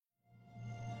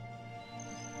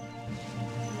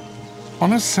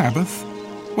On a Sabbath,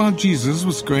 while Jesus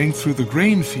was going through the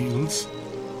grain fields,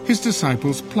 his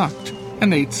disciples plucked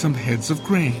and ate some heads of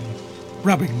grain,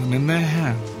 rubbing them in their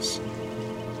hands.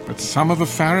 But some of the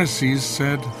Pharisees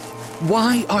said,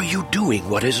 "Why are you doing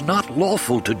what is not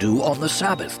lawful to do on the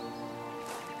Sabbath?"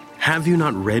 Have you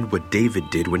not read what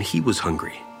David did when he was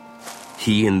hungry?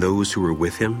 He and those who were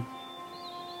with him?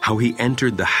 How he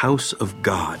entered the house of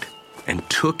God and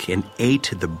took and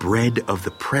ate the bread of the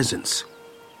presence,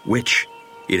 which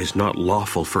it is not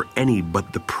lawful for any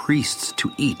but the priests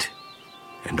to eat,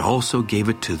 and also gave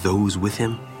it to those with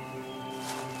him?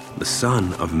 The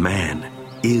Son of Man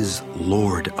is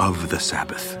Lord of the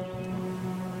Sabbath.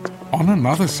 On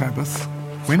another Sabbath,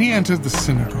 when he entered the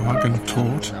synagogue and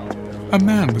taught, a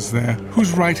man was there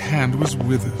whose right hand was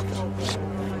withered.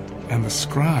 And the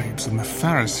scribes and the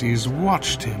Pharisees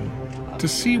watched him to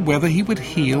see whether he would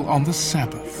heal on the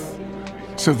Sabbath,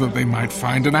 so that they might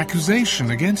find an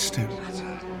accusation against him.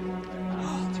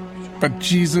 But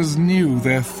Jesus knew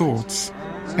their thoughts,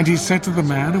 and he said to the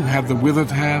man who had the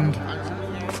withered hand,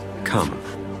 "Come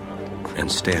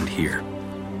and stand here."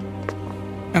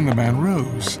 And the man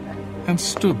rose and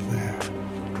stood there.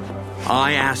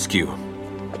 I ask you,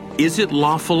 is it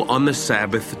lawful on the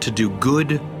Sabbath to do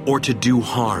good or to do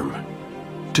harm,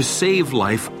 to save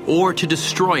life or to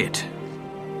destroy it?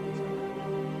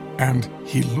 And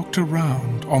he looked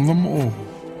around on them all.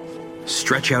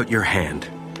 Stretch out your hand.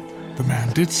 The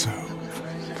man did so,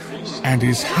 and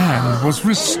his hand was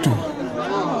restored.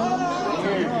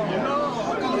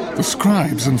 The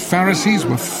scribes and Pharisees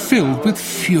were filled with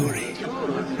fury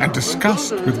and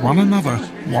discussed with one another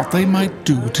what they might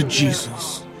do to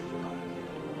Jesus.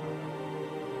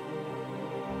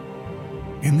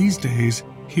 In these days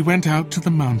he went out to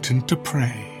the mountain to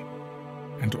pray,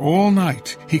 and all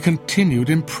night he continued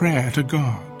in prayer to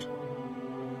God.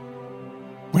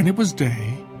 When it was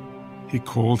day, he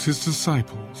called his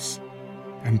disciples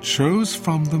and chose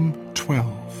from them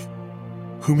 12,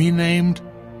 whom he named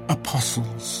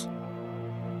apostles: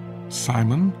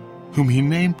 Simon, whom he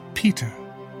named Peter,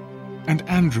 and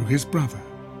Andrew his brother,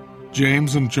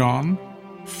 James and John,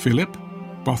 Philip,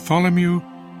 Bartholomew,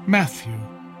 Matthew,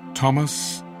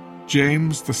 Thomas,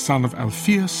 James the son of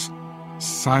Alphaeus,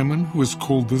 Simon who is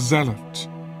called the Zealot,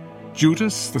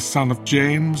 Judas the son of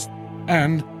James,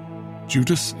 and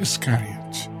Judas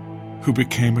Iscariot, who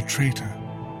became a traitor.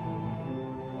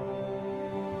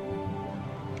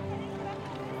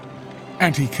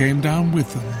 And he came down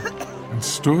with them and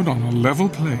stood on a level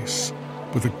place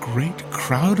with a great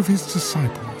crowd of his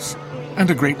disciples and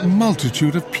a great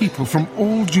multitude of people from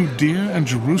all Judea and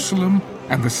Jerusalem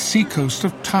and the seacoast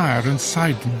of Tyre and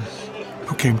Sidon,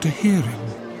 who came to hear him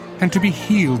and to be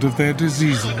healed of their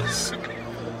diseases.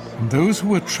 And those who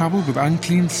were troubled with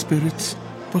unclean spirits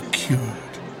were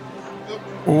cured.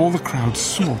 All the crowd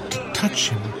sought to touch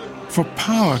him, for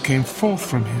power came forth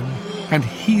from him and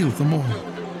healed them all.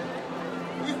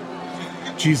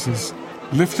 Jesus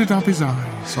lifted up his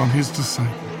eyes on his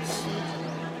disciples.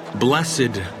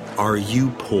 Blessed are you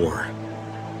poor,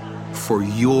 for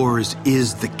yours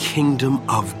is the kingdom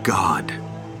of God.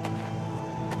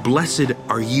 Blessed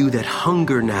are you that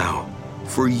hunger now,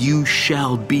 for you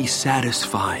shall be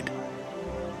satisfied.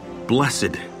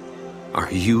 Blessed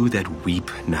are you that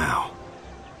weep now,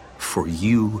 for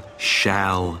you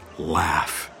shall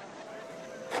laugh.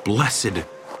 Blessed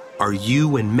are you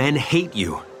when men hate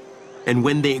you, and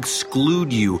when they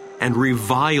exclude you and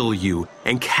revile you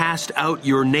and cast out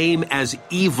your name as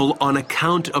evil on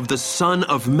account of the Son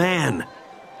of Man.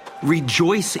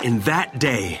 Rejoice in that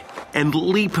day and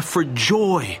leap for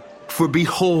joy, for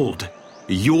behold,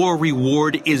 your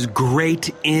reward is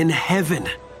great in heaven.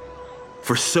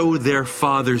 For so their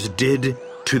fathers did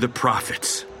to the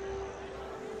prophets.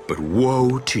 But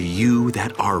woe to you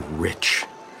that are rich,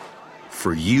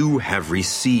 for you have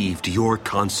received your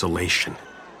consolation.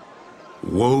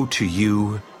 Woe to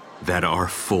you that are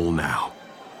full now,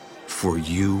 for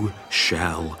you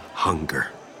shall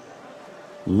hunger.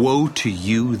 Woe to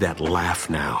you that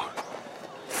laugh now,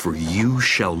 for you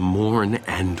shall mourn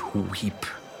and weep.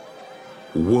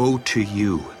 Woe to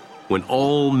you when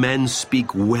all men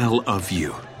speak well of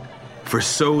you, for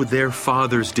so their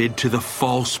fathers did to the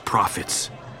false prophets.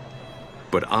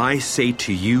 But I say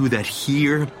to you that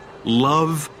hear,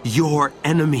 love your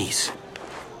enemies.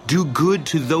 Do good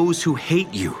to those who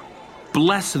hate you.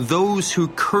 Bless those who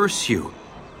curse you.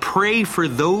 Pray for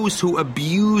those who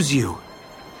abuse you.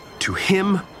 To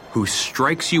him who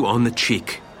strikes you on the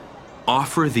cheek,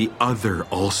 offer the other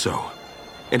also.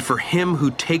 And for him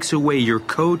who takes away your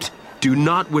coat, do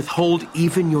not withhold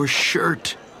even your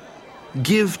shirt.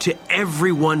 Give to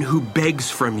everyone who begs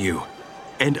from you,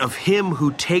 and of him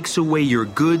who takes away your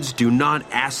goods do not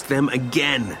ask them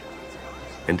again.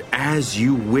 And as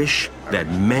you wish that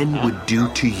men would do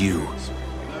to you,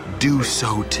 do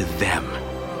so to them.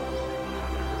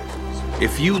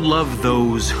 If you love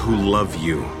those who love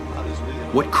you,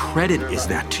 what credit is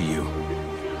that to you?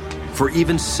 For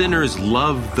even sinners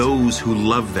love those who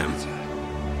love them.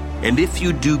 And if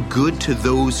you do good to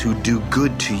those who do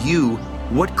good to you,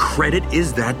 what credit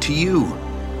is that to you?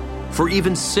 For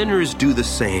even sinners do the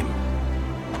same.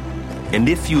 And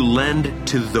if you lend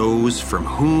to those from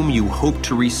whom you hope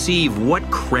to receive, what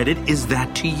credit is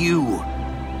that to you?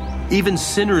 Even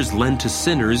sinners lend to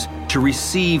sinners to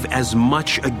receive as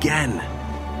much again.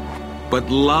 But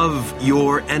love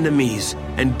your enemies,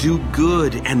 and do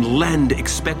good, and lend,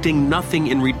 expecting nothing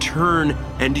in return,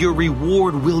 and your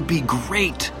reward will be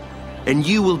great. And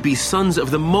you will be sons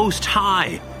of the Most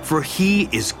High, for He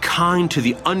is kind to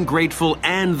the ungrateful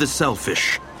and the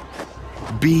selfish.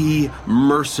 Be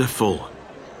merciful,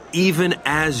 even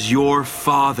as your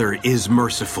Father is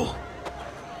merciful.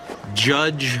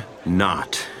 Judge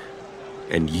not,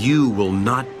 and you will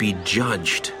not be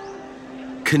judged.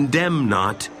 Condemn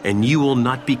not, and you will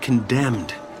not be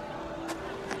condemned.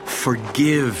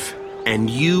 Forgive, and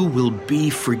you will be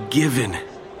forgiven.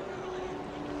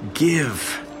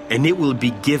 Give, and it will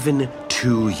be given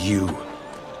to you.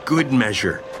 Good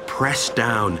measure, pressed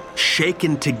down,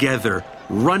 shaken together,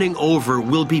 running over,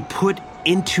 will be put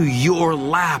into your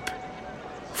lap.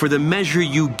 For the measure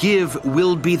you give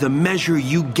will be the measure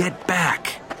you get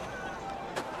back.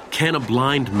 Can a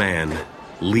blind man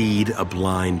lead a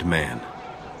blind man?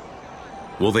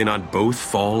 Will they not both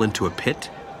fall into a pit?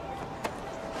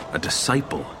 A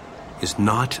disciple is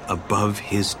not above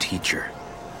his teacher,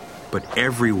 but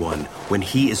everyone, when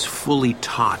he is fully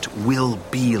taught, will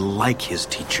be like his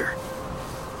teacher.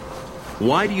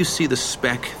 Why do you see the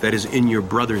speck that is in your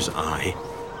brother's eye,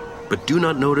 but do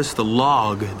not notice the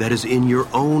log that is in your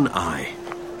own eye?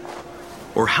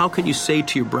 Or how can you say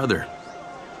to your brother,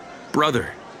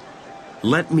 "Brother,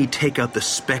 let me take out the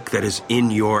speck that is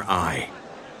in your eye,"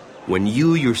 when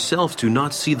you yourself do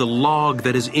not see the log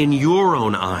that is in your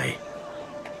own eye?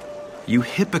 You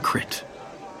hypocrite!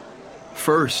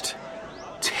 First,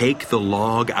 take the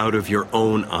log out of your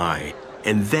own eye,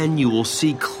 and then you will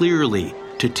see clearly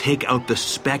to take out the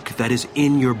speck that is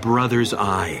in your brother's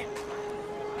eye.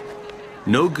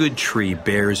 No good tree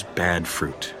bears bad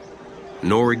fruit,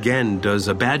 nor again does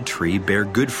a bad tree bear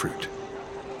good fruit.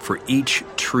 For each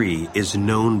tree is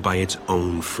known by its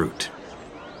own fruit.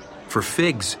 For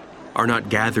figs are not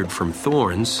gathered from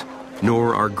thorns,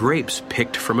 nor are grapes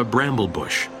picked from a bramble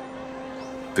bush.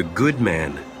 The good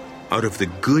man out of the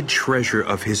good treasure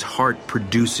of his heart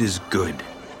produces good,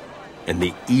 and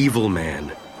the evil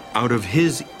man out of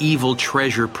his evil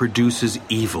treasure produces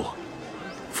evil.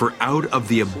 For out of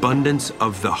the abundance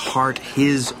of the heart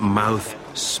his mouth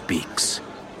speaks.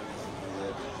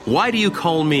 Why do you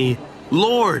call me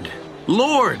Lord,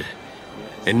 Lord,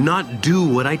 and not do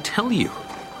what I tell you?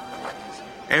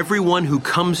 Everyone who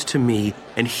comes to me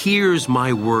and hears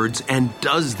my words and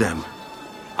does them,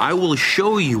 I will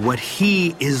show you what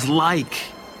he is like.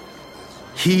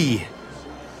 He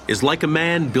is like a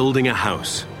man building a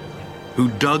house, who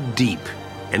dug deep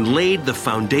and laid the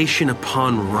foundation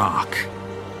upon rock.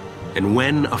 And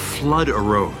when a flood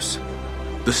arose,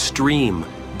 the stream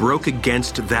broke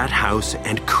against that house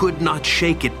and could not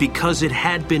shake it because it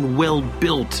had been well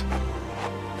built.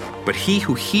 But he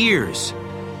who hears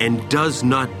and does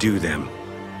not do them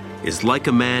is like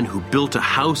a man who built a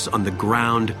house on the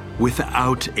ground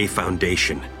without a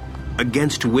foundation,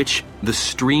 against which the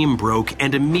stream broke,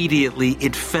 and immediately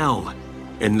it fell,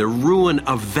 and the ruin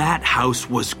of that house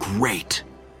was great.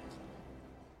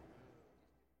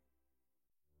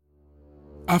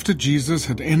 After Jesus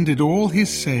had ended all his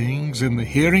sayings in the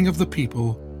hearing of the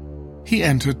people, he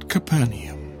entered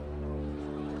Capernaum.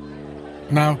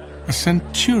 Now, a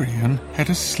centurion had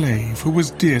a slave who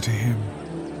was dear to him,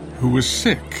 who was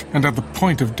sick and at the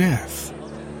point of death.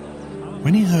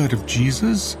 When he heard of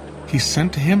Jesus, he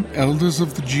sent to him elders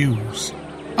of the Jews,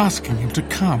 asking him to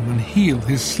come and heal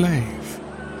his slave.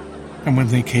 And when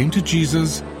they came to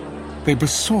Jesus, they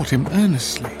besought him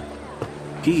earnestly.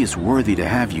 "He is worthy to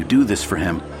have you do this for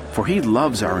him, for he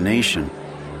loves our nation,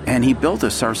 and he built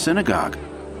us our synagogue."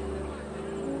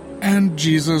 And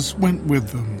Jesus went with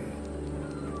them.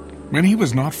 When he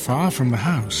was not far from the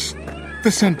house,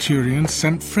 the centurion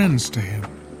sent friends to him.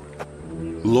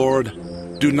 "Lord,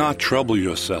 do not trouble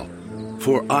yourself,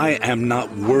 for I am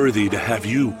not worthy to have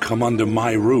you come under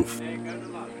my roof.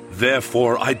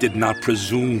 Therefore I did not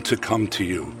presume to come to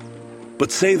you.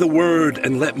 But say the word,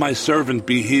 and let my servant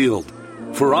be healed.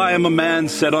 For I am a man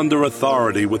set under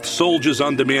authority, with soldiers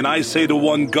under me, and I say to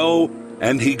one, Go,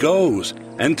 and he goes,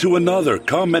 and to another,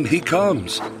 Come, and he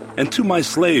comes, and to my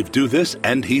slave, Do this,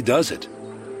 and he does it.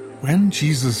 When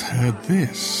Jesus heard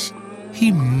this,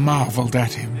 he marveled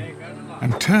at him,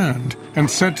 and turned and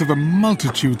said to the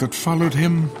multitude that followed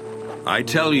him, I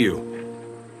tell you,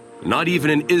 not even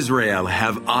in Israel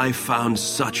have I found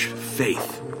such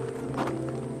faith.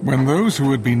 When those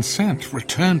who had been sent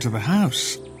returned to the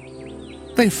house,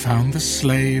 they found the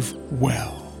slave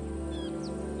well.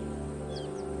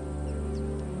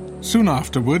 Soon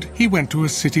afterward, he went to a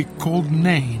city called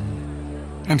Nain,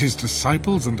 and his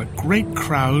disciples and a great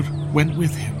crowd went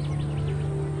with him.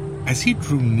 As he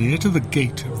drew near to the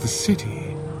gate of the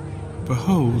city,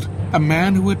 behold, a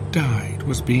man who had died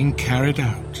was being carried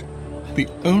out, the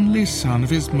only son of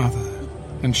his mother,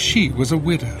 and she was a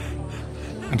widow,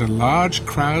 and a large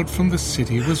crowd from the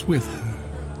city was with her.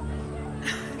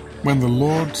 When the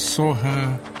Lord saw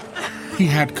her, he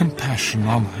had compassion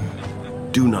on her.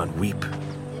 Do not weep.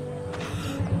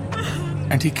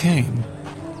 And he came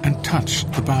and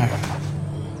touched the bier,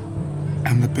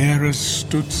 and the bearers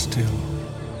stood still.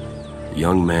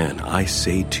 Young man, I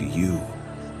say to you,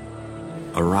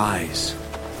 arise.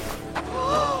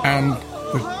 And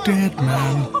the dead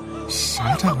man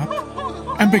sat up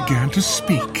and began to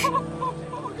speak.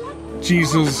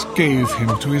 Jesus gave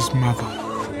him to his mother.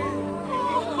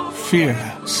 Fear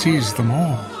seized them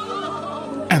all,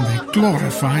 and they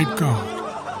glorified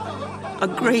God. A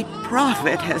great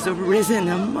prophet has arisen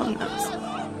among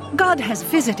us. God has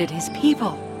visited his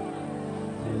people.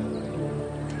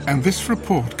 And this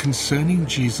report concerning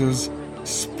Jesus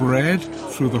spread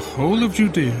through the whole of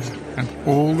Judea and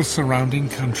all the surrounding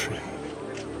country.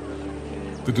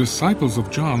 The disciples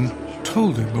of John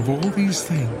told him of all these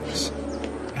things,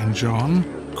 and John,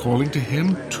 calling to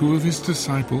him 2 of his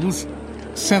disciples,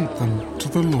 sent them to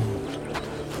the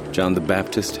Lord. John the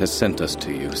Baptist has sent us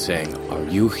to you, saying, Are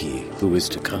you he who is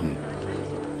to come,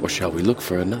 or shall we look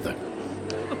for another?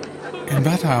 In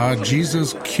that hour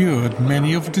Jesus cured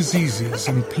many of diseases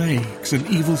and plagues and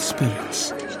evil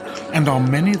spirits, and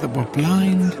on many that were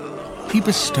blind he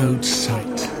bestowed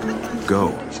sight. Go,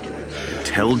 and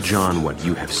tell John what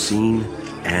you have seen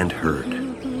and heard.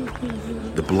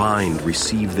 The blind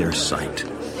receive their sight,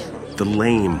 the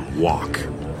lame walk,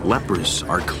 lepers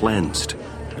are cleansed,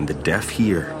 and the deaf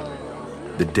hear.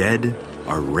 The dead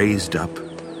are raised up,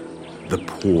 the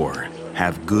poor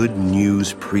have good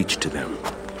news preached to them,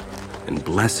 and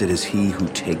blessed is he who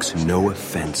takes no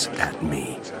offense at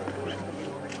me.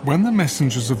 When the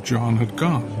messengers of John had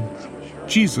gone,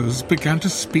 Jesus began to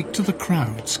speak to the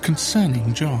crowds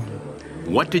concerning John.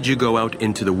 What did you go out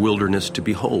into the wilderness to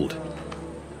behold?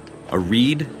 A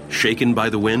reed shaken by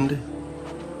the wind?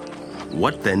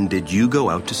 What then did you go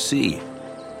out to see?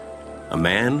 A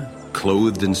man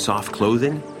clothed in soft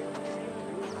clothing?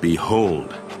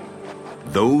 Behold,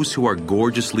 those who are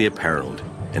gorgeously apparelled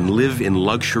and live in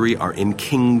luxury are in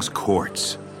kings'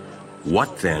 courts.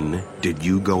 What then did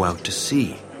you go out to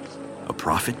see? A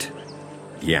prophet?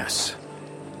 Yes,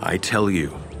 I tell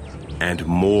you, and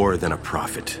more than a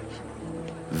prophet.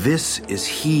 This is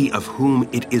he of whom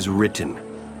it is written,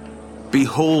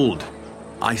 Behold,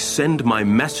 I send my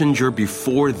messenger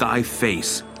before thy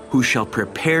face, who shall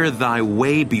prepare thy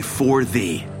way before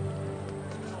thee.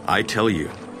 I tell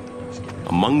you,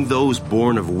 among those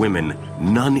born of women,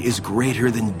 none is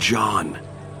greater than John.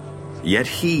 Yet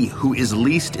he who is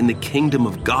least in the kingdom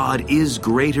of God is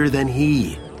greater than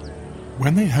he.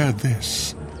 When they heard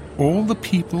this, all the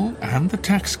people and the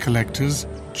tax collectors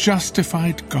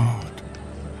justified God,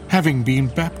 having been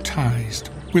baptized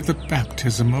with the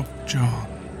baptism of John.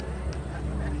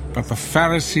 But the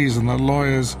Pharisees and the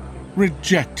lawyers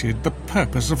rejected the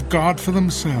purpose of God for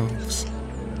themselves,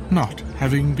 not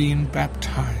having been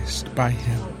baptized by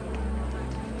him.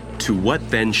 To what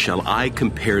then shall I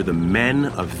compare the men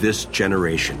of this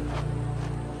generation?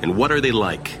 And what are they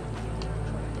like?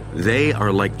 They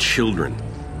are like children,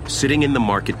 sitting in the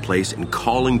marketplace and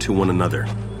calling to one another.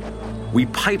 We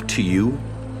piped to you,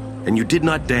 and you did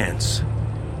not dance.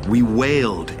 We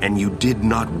wailed, and you did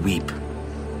not weep.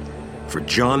 For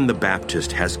John the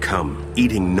Baptist has come,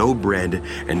 eating no bread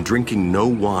and drinking no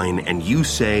wine, and you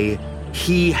say,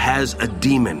 He has a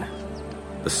demon.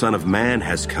 The Son of Man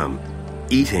has come,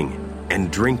 eating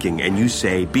and drinking, and you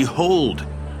say, Behold,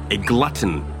 a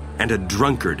glutton and a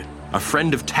drunkard, a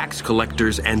friend of tax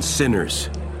collectors and sinners.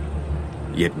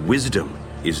 Yet wisdom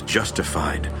is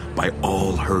justified by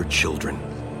all her children.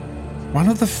 One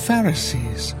of the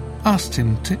Pharisees asked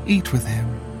him to eat with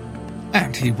him,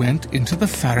 and he went into the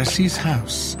Pharisee's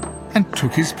house and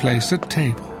took his place at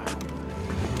table.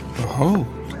 Behold,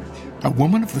 a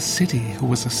woman of the city who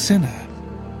was a sinner,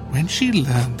 when she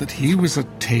learned that he was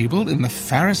at table in the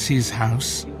Pharisee's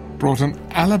house, brought an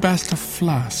alabaster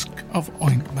flask of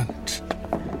ointment,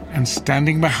 and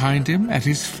standing behind him at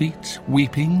his feet,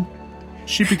 weeping,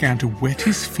 she began to wet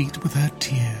his feet with her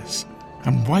tears,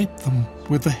 and wiped them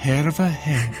with the hair of her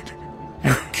head,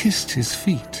 and kissed his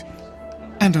feet,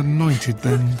 and anointed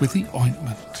them with the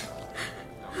ointment.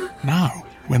 Now,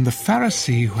 when the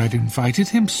Pharisee who had invited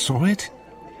him saw it,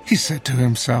 he said to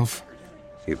himself,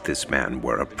 If this man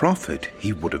were a prophet,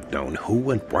 he would have known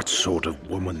who and what sort of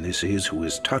woman this is who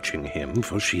is touching him,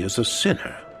 for she is a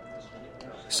sinner.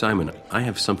 Simon, I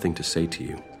have something to say to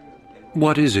you.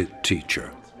 What is it,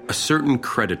 teacher? A certain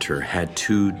creditor had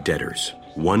 2 debtors.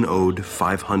 One owed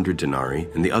 500 denarii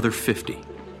and the other 50.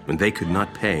 When they could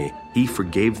not pay, he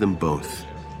forgave them both.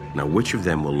 Now which of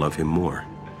them will love him more?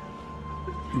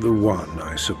 The one,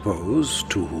 I suppose,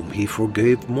 to whom he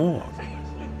forgave more.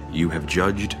 You have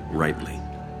judged rightly.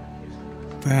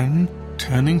 Then,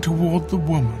 turning toward the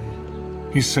woman,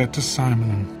 he said to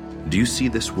Simon, Do you see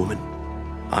this woman?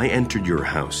 I entered your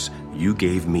house. You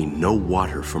gave me no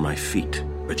water for my feet,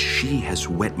 but she has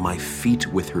wet my feet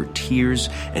with her tears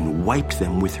and wiped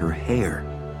them with her hair.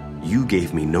 You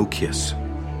gave me no kiss,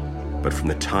 but from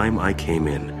the time I came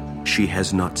in, she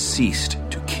has not ceased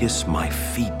to kiss my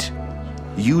feet.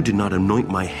 You did not anoint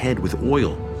my head with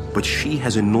oil, but she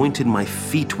has anointed my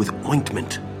feet with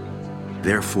ointment.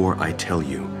 Therefore I tell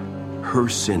you, her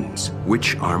sins,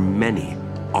 which are many,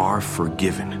 are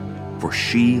forgiven, for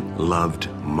she loved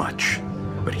much.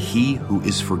 But he who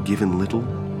is forgiven little,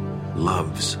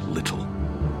 loves little.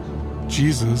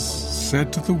 Jesus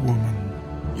said to the woman,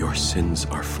 Your sins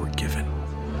are forgiven.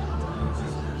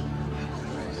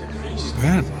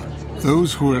 Then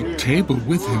those who were at table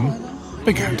with him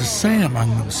began to say among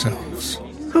themselves,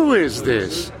 Who is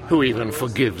this who even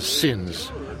forgives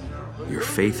sins? Your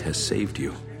faith has saved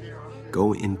you.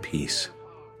 Go in peace.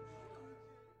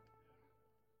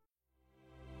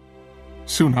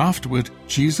 Soon afterward,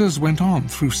 Jesus went on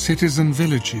through cities and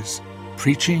villages,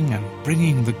 preaching and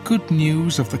bringing the good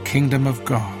news of the kingdom of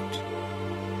God.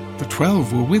 The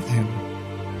 12 were with him,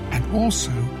 and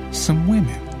also some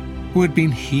women who had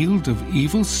been healed of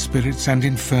evil spirits and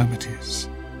infirmities.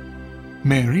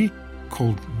 Mary,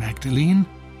 called Magdalene,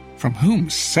 from whom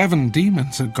 7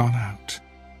 demons had gone out,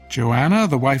 Joanna,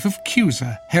 the wife of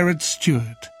Chuza, Herod's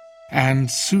steward,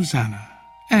 and Susanna,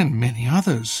 and many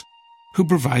others, who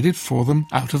provided for them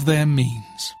out of their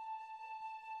means.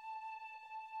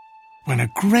 When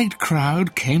a great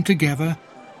crowd came together,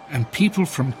 and people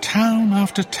from town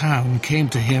after town came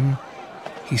to him,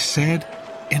 he said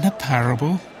in a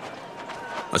parable,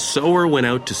 A sower went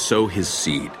out to sow his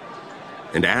seed,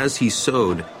 and as he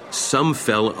sowed, some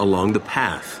fell along the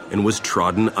path and was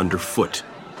trodden underfoot,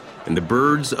 and the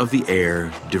birds of the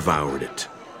air devoured it.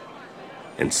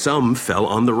 And some fell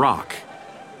on the rock,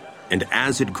 and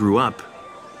as it grew up,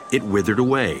 it withered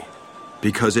away,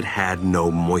 because it had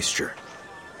no moisture.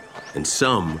 And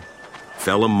some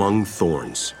fell among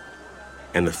thorns,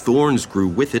 and the thorns grew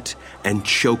with it and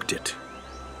choked it.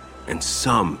 And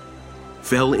some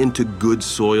fell into good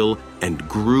soil and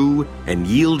grew and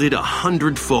yielded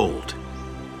 100-fold.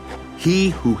 He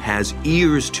who has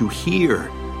ears to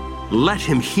hear, let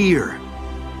him hear.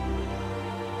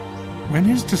 When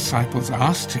his disciples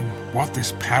asked him what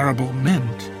this parable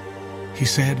meant, he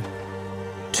said,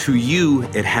 To you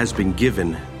it has been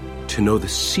given to know the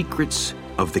secrets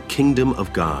of the kingdom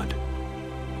of God.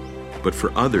 But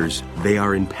for others they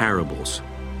are in parables,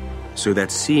 so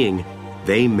that seeing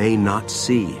they may not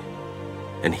see,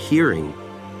 and hearing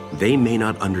they may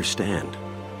not understand.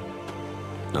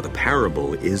 Now the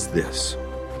parable is this.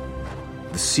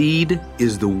 The seed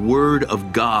is the word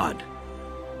of God.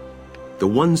 The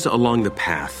ones along the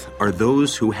path are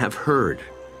those who have heard.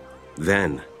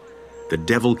 Then the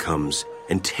devil comes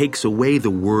and takes away the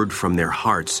word from their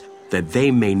hearts, that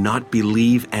they may not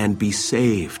believe and be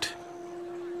saved.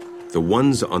 The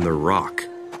ones on the rock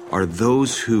are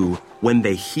those who, when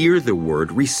they hear the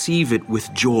word, receive it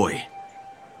with joy.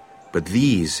 But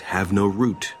these have no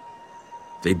root.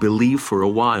 They believe for a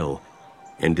while,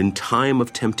 and in time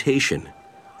of temptation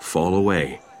fall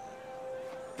away.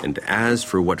 And as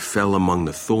for what fell among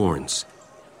the thorns,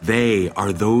 they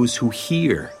are those who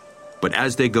hear. But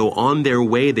as they go on their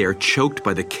way, they are choked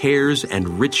by the cares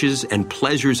and riches and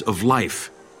pleasures of life,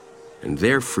 and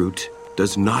their fruit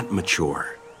does not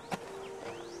mature.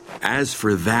 As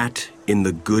for that in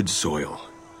the good soil,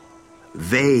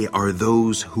 they are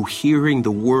those who, hearing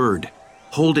the word,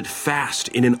 hold it fast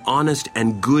in an honest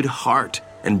and good heart,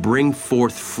 and bring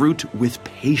forth fruit with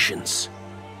patience.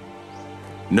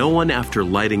 No one, after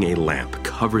lighting a lamp,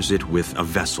 covers it with a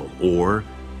vessel or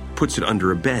puts it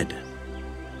under a bed,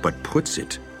 but puts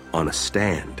it on a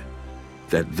stand,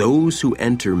 that those who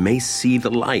enter may see the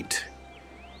light.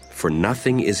 For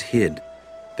nothing is hid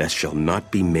that shall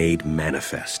not be made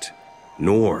manifest,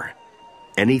 nor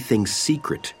anything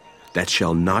secret that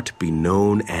shall not be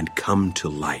known and come to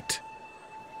light.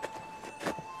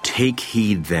 Take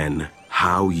heed then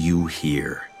how you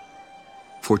hear.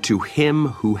 For to him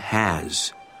who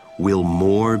has will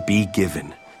more be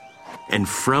given, and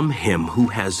from him who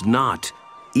has not,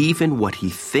 even what he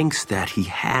thinks that he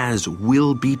has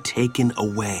will be taken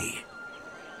away.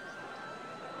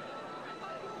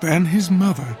 Then his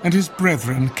mother and his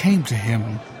brethren came to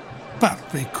him, but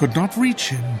they could not reach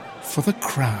him for the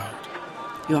crowd.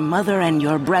 Your mother and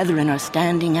your brethren are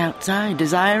standing outside,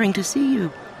 desiring to see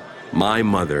you. My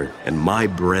mother and my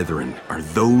brethren are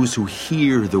those who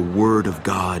hear the word of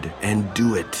God and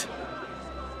do it.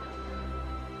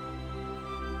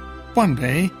 One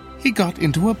day, he got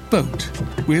into a boat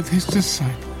with his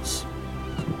disciples.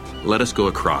 Let us go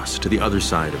across to the other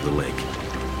side of the lake.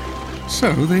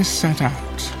 So they set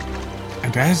out,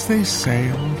 and as they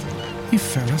sailed, he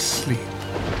fell asleep.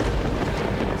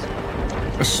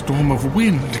 A storm of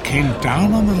wind came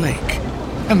down on the lake,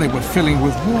 and they were filling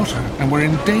with water and were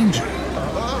in danger.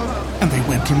 And they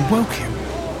went and woke him.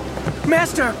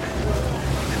 Master!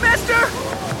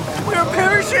 Master! We are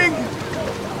perishing!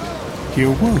 He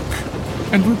awoke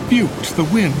and rebuked the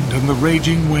wind and the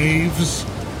raging waves,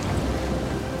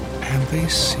 and they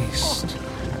ceased.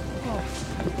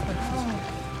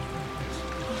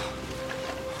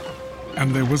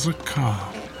 And there was a calm.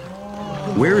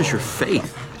 Where is your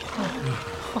faith?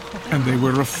 And they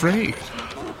were afraid,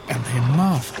 and they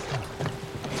marveled.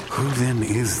 Who then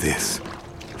is this,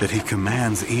 that he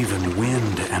commands even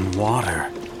wind and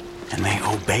water, and they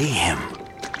obey him?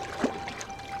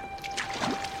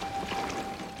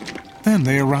 Then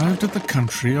they arrived at the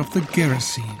country of the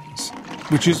Gerasenes,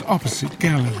 which is opposite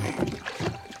Galilee.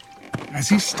 As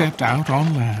he stepped out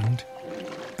on land,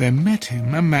 there met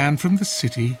him a man from the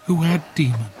city who had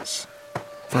demons.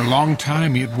 For a long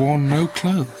time he had worn no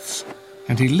clothes,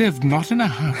 and he lived not in a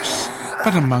house,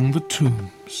 but among the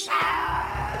tombs.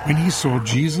 When he saw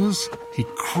Jesus, he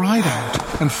cried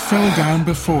out and fell down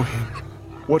before him.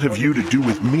 What have you to do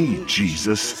with me,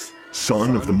 Jesus,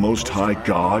 Son of the Most High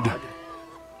God?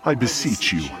 I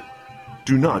beseech you,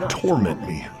 do not torment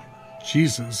me.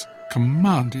 Jesus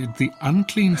commanded the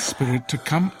unclean spirit to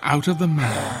come out of the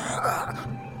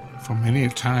man. For many a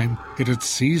time it had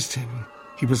seized him.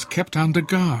 He was kept under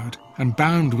guard and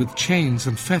bound with chains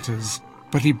and fetters,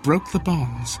 but he broke the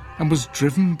bonds and was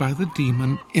driven by the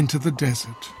demon into the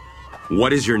desert.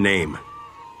 What is your name?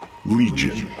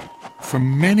 Legion. For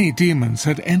many demons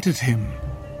had entered him,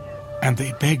 and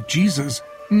they begged Jesus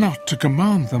not to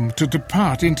command them to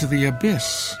depart into the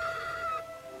abyss.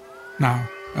 Now,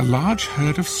 a large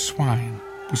herd of swine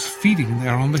was feeding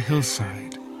there on the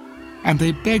hillside, and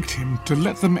they begged him to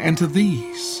let them enter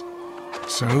these.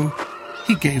 So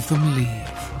he gave them leave.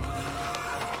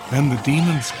 Then the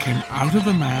demons came out of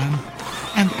the man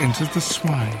and entered the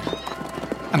swine,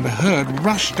 and the herd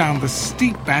rushed down the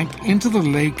steep bank into the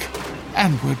lake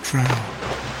and were drowned.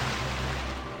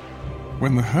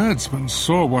 When the herdsmen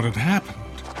saw what had happened,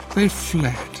 they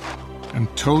fled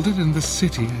and told it in the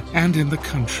city and in the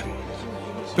country.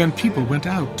 Then people went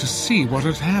out to see what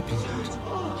had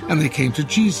happened, and they came to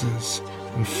Jesus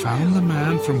and found the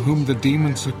man from whom the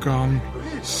demons had gone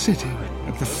sitting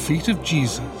at the feet of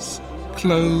Jesus,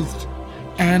 clothed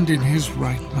and in his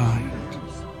right mind.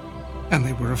 And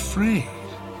they were afraid.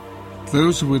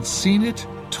 Those who had seen it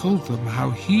told them how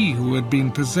he who had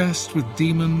been possessed with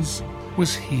demons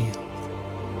was healed.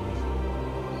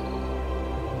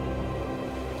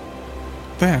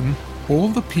 Then all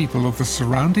the people of the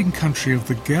surrounding country of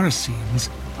the Gerasenes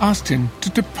asked him to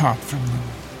depart from them,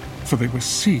 for they were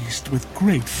seized with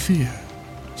great fear.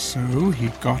 So he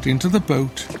got into the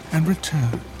boat and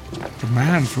returned. The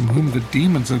man from whom the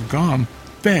demons had gone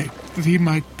begged that he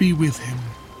might be with him,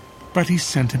 but he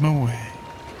sent him away.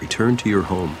 Return to your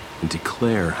home and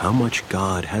declare how much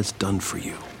God has done for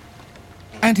you.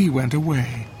 And he went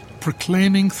away,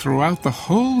 proclaiming throughout the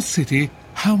whole city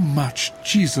how much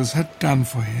Jesus had done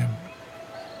for him.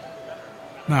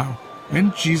 Now,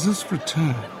 when Jesus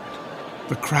returned,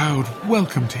 the crowd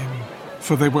welcomed him,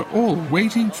 for they were all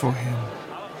waiting for him.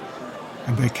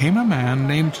 And there came a man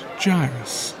named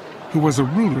Jairus, who was a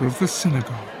ruler of the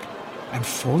synagogue, and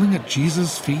falling at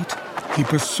Jesus' feet, he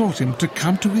besought him to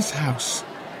come to his house,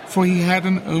 for he had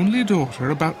an only daughter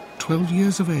about 12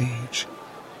 years of age,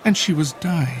 and she was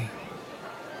dying.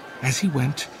 As he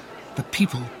went, the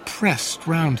people pressed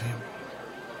round him.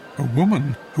 A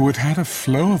woman who had had a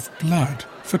flow of blood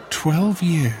for 12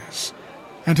 years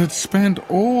and had spent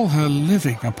all her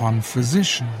living upon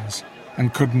physicians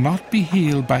and could not be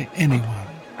healed by anyone,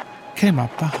 came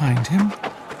up behind him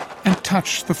and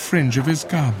touched the fringe of his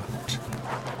garment.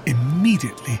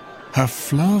 Immediately her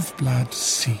flow of blood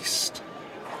ceased.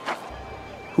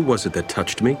 Who was it that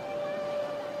touched me?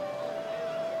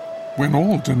 When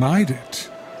all denied it,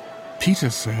 Peter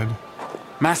said,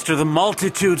 Master, the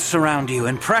multitudes surround you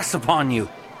and press upon you.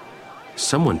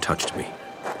 Someone touched me,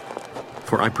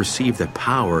 for I perceive that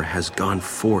power has gone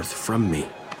forth from me.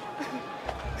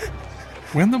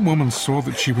 When the woman saw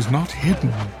that she was not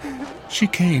hidden, she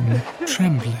came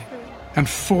trembling, and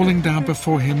falling down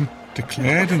before him,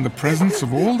 declared in the presence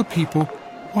of all the people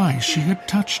why she had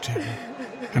touched him,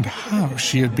 and how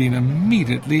she had been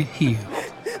immediately healed.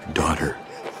 Daughter,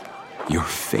 your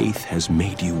faith has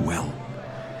made you well.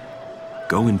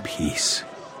 Go in peace.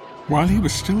 While he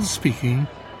was still speaking,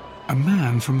 a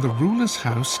man from the ruler's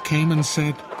house came and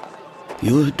said,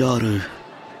 Your daughter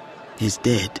is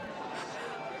dead.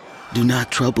 Do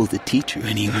not trouble the teacher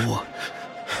anymore.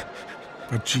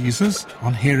 But Jesus,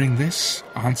 on hearing this,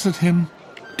 answered him,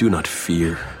 Do not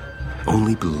fear,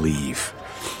 only believe,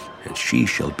 and she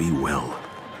shall be well.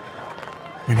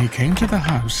 When he came to the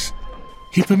house,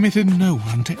 he permitted no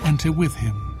one to enter with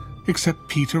him, except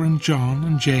Peter and John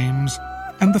and James,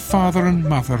 and the father and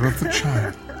mother of the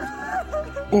child.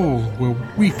 All were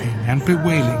weeping and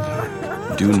bewailing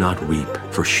her. Do not weep,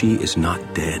 for she is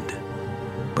not dead,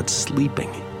 but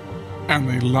sleeping. And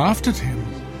they laughed at him,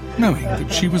 knowing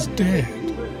that she was dead.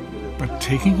 But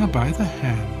taking her by the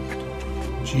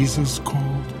hand, Jesus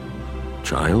called,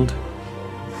 Child,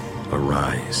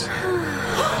 arise.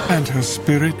 And her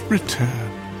spirit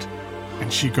returned,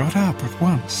 and she got up at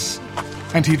once,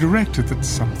 and he directed that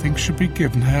something should be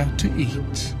given her to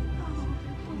eat.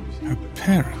 Her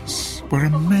parents were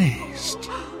amazed,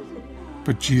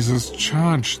 but Jesus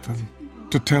charged them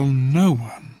to tell no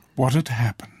one what had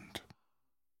happened.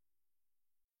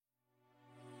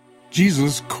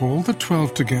 Jesus called the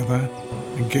 12 together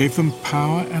and gave them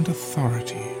power and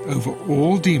authority over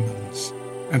all demons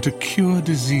and to cure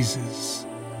diseases.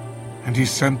 And he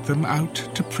sent them out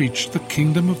to preach the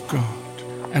kingdom of God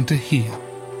and to heal.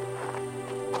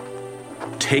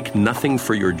 Take nothing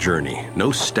for your journey,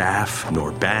 no staff,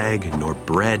 nor bag, nor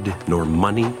bread, nor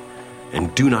money,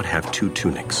 and do not have 2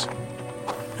 tunics.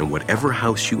 And whatever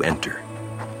house you enter,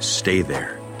 stay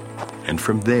there, and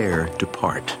from there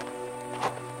depart.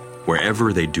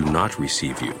 Wherever they do not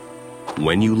receive you,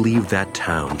 when you leave that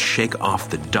town, shake off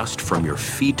the dust from your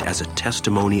feet as a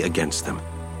testimony against them.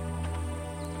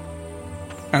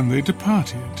 And they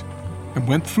departed and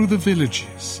went through the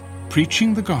villages,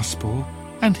 preaching the gospel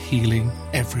and healing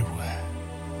everywhere.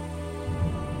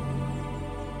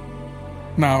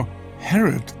 Now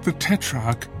Herod the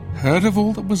Tetrarch heard of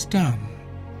all that was done,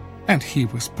 and he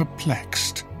was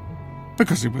perplexed,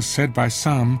 because it was said by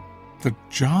some that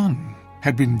John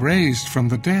had been raised from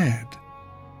the dead,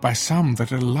 by some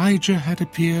that Elijah had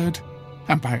appeared,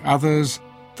 and by others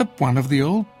that one of the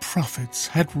old prophets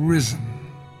had risen.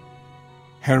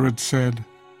 Herod said,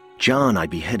 John I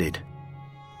beheaded,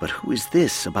 but who is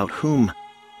this about whom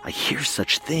I hear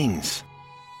such things?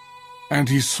 And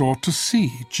he sought to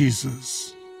see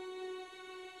Jesus.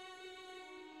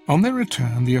 On their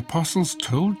return, the apostles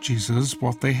told Jesus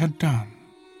what they had done,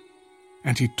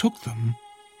 and he took them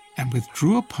and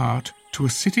withdrew apart to a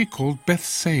city called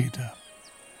Bethsaida.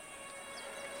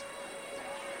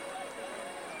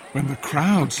 When the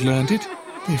crowds learned it,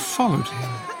 they followed him,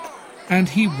 and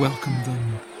he welcomed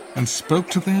them and spoke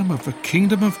to them of the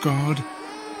kingdom of God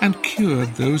and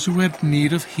cured those who had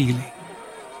need of healing.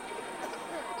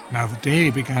 Now the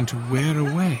day began to wear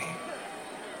away,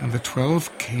 and the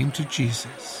 12 came to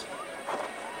Jesus.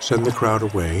 Send the crowd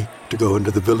away to go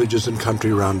into the villages and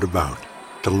country round about,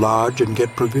 to lodge and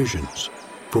get provisions,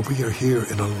 for we are here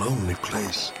in a lonely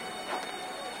place.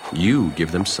 You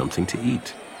give them something to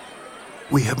eat.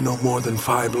 We have no more than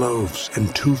 5 loaves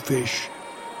and 2 fish,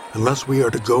 unless we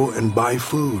are to go and buy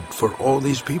food for all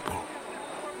these people.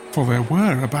 For there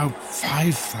were about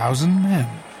 5,000 men.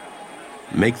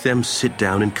 Make them sit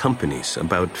down in companies,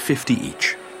 about 50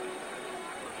 each.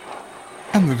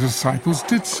 And the disciples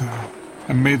did so,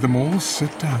 and made them all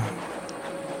sit down.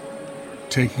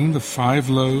 Taking the 5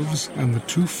 loaves and the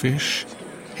 2 fish,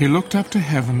 he looked up to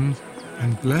heaven,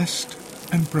 and blessed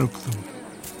and broke them,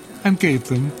 and gave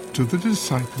them to the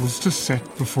disciples to set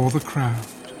before the crowd.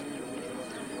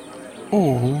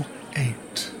 All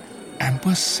ate, and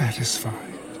were satisfied.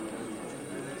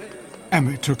 And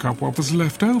they took up what was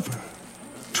left over,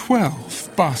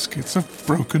 12 baskets of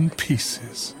broken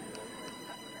pieces.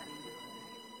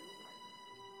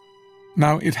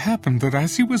 Now it happened that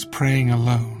as he was praying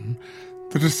alone,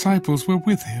 the disciples were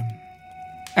with him,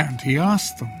 and he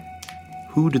asked them,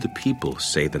 "Who do the people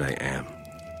say that I am?"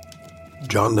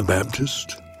 John the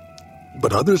Baptist,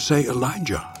 but others say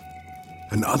Elijah,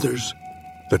 and others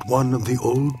that one of the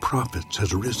old prophets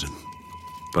has risen.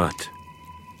 But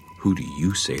who do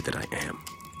you say that I am?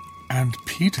 And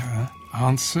Peter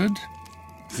answered,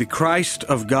 "The Christ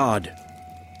of God."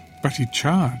 But he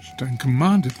charged and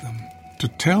commanded them to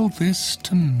tell this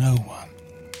to no one.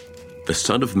 The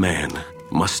Son of Man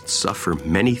must suffer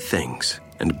many things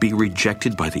and be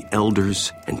rejected by the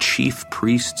elders and chief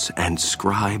priests and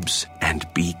scribes and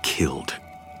be killed,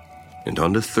 and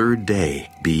on the third day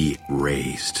be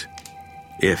raised.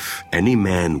 If any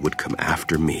man would come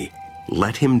after me,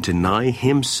 let him deny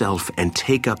himself and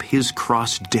take up his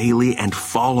cross daily and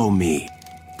follow me.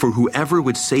 For whoever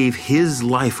would save his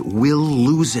life will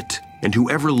lose it, and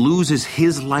whoever loses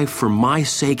his life for my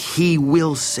sake, he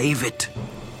will save it.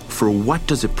 For what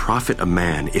does it profit a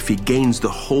man if he gains the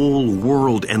whole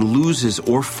world and loses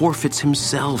or forfeits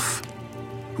himself?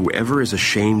 Whoever is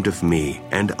ashamed of me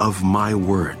and of my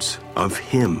words, of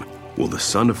him will the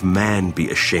Son of Man be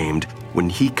ashamed when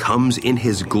he comes in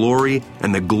his glory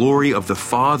and the glory of the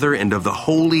Father and of the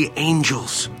holy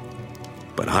angels.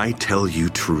 But I tell you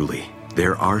truly,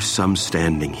 there are some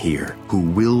standing here who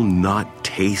will not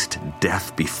taste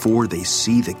death before they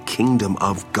see the kingdom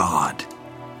of God."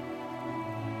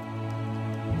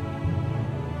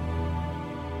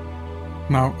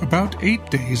 Now, about 8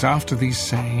 days after these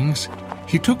sayings,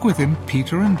 he took with him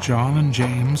Peter and John and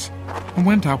James and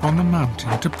went up on the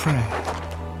mountain to pray.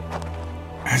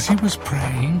 As he was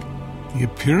praying, the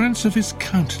appearance of his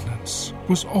countenance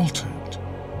was altered,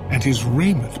 and his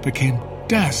raiment became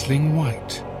dazzling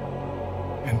white.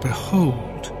 And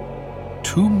behold,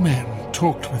 2 men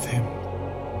talked with him,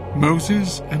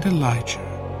 Moses and Elijah,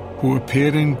 who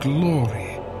appeared in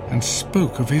glory and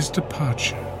spoke of his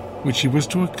departure, which he was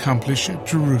to accomplish at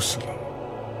Jerusalem.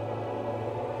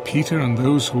 Peter and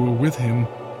those who were with him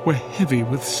were heavy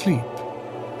with sleep,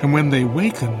 and when they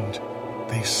wakened,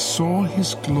 they saw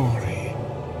his glory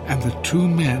and the 2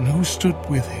 men who stood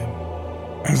with him.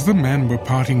 As the men were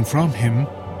parting from him,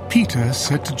 Peter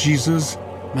said to Jesus,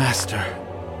 "Master,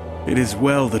 it is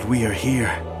well that we are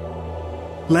here.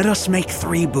 Let us make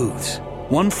 3 booths,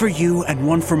 one for you and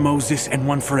one for Moses and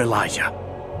one for Elijah."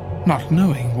 Not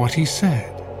knowing what he said.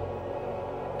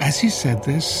 As he said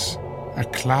this, a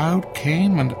cloud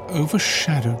came and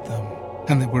overshadowed them,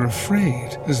 and they were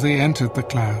afraid as they entered the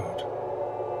cloud.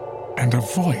 And a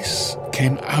voice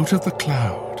came out of the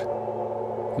cloud.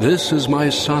 "This is my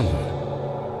Son,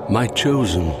 my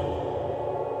chosen.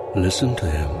 Listen to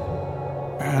him."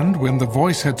 And when the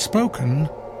voice had spoken,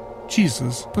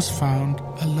 Jesus was found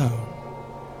alone.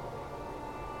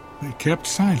 They kept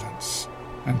silence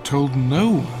and told no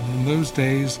one in those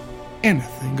days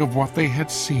anything of what they had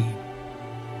seen.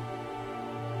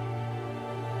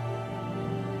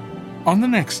 On the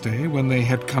next day, when they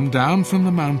had come down from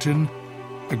the mountain,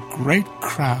 a great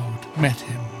crowd met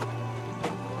him.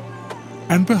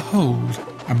 And behold,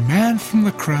 a man from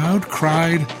the crowd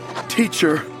cried,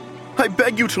 "Teacher, I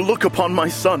beg you to look upon my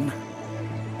son,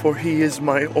 for he is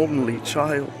my only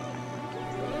child.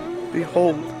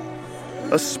 Behold,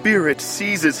 a spirit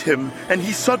seizes him, and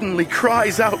he suddenly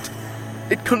cries out.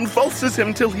 It convulses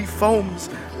him till he foams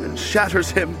and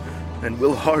shatters him, and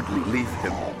will hardly leave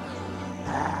him.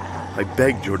 I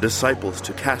begged your disciples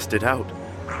to cast it out,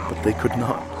 but they could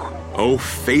not." O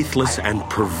faithless and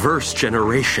perverse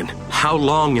generation, how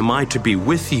long am I to be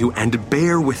with you and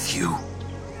bear with you?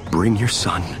 Bring your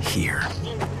son here.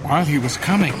 While he was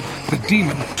coming, the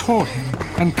demon tore him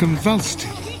and convulsed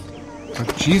him.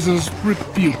 But Jesus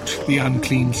rebuked the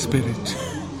unclean spirit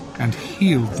and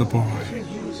healed the boy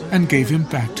and gave him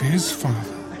back to his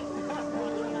father.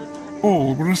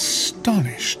 All were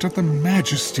astonished at the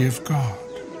majesty of God.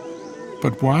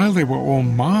 But while they were all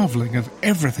marveling at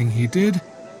everything he did,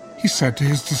 he said to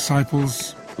his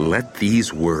disciples, "Let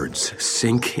these words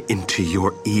sink into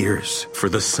your ears, for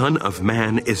the Son of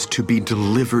Man is to be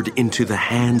delivered into the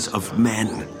hands of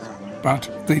men."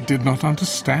 But they did not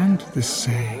understand this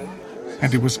saying,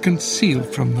 and it was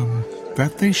concealed from them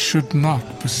that they should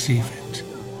not perceive it.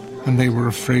 And they were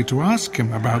afraid to ask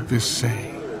him about this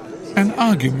saying. An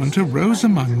argument arose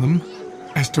among them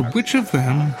as to which of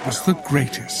them was the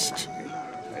greatest.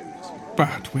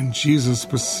 But when Jesus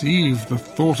perceived the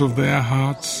thought of their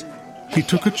hearts, he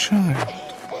took a child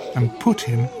and put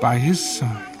him by his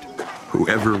side.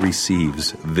 Whoever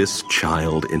receives this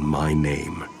child in my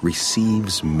name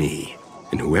receives me,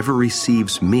 and whoever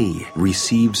receives me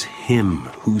receives him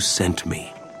who sent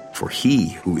me. For he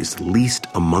who is least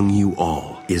among you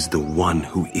all is the one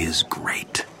who is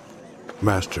great.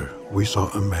 Master, we saw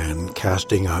a man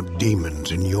casting out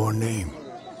demons in your name,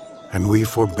 and we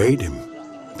forbade him,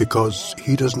 because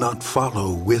he does not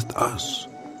follow with us.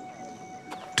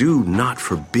 Do not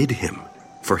forbid him,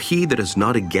 for he that is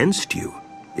not against you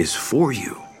is for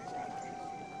you.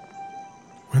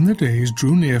 When the days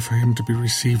drew near for him to be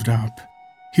received up,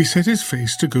 he set his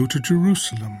face to go to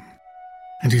Jerusalem.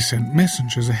 And he sent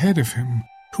messengers ahead of him,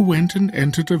 who went and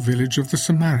entered a village of the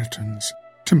Samaritans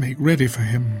to make ready for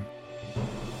him.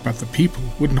 But the people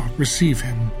would not receive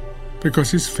him,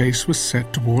 because his face was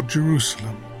set toward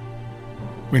Jerusalem.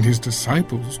 When his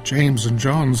disciples, James and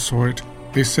John, saw it,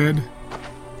 they said,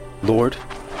 Lord,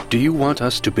 do you want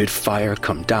us to bid fire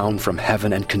come down from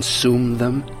heaven and consume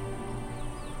them?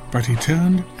 But he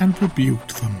turned and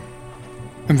rebuked them,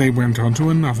 and they went on to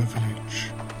another village.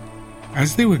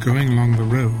 As they were going along the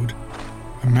road,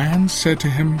 a man said to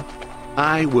him,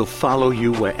 I will follow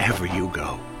you wherever you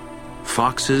go.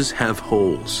 Foxes have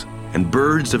holes, and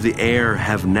birds of the air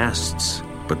have nests,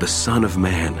 but the Son of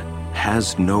Man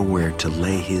has nowhere to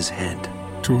lay his head.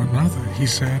 To another he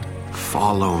said,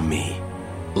 Follow me.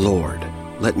 Lord,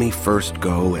 let me first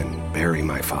go and bury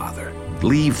my father.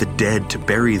 Leave the dead to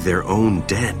bury their own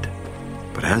dead.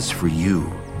 But as for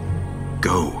you,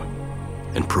 go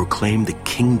and proclaim the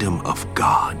kingdom of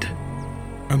God.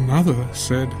 Another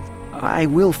said, I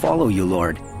will follow you,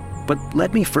 Lord, but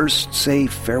let me first say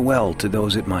farewell to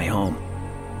those at my home.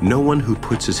 No one who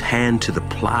puts his hand to the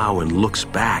plow and looks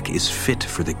back is fit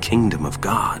for the kingdom of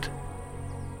God.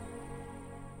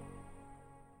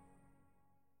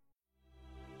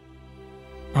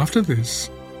 After this,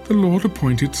 the Lord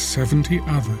appointed 70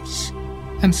 others,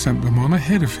 and sent them on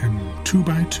ahead of him, 2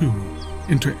 by 2,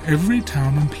 into every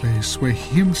town and place where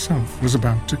he himself was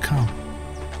about to come.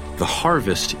 The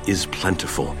harvest is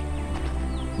plentiful,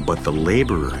 but the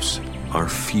laborers are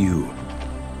few.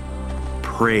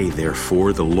 Pray,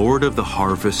 therefore, the Lord of the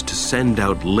harvest to send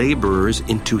out laborers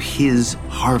into his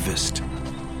harvest.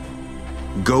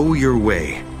 Go your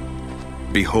way.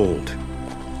 Behold,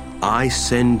 I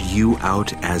send you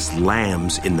out as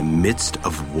lambs in the midst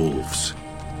of wolves.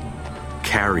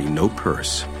 Carry no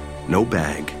purse, no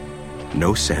bag,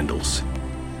 no sandals,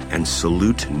 and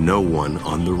salute no one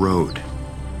on the road.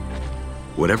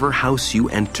 Whatever house you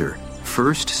enter,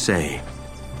 first say,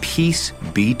 Peace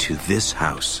be to this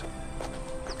house.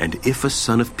 And if a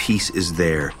son of peace is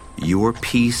there, your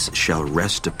peace shall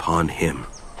rest upon him.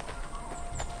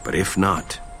 But if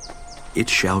not, it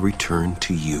shall return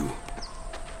to you.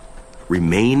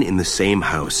 Remain in the same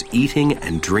house, eating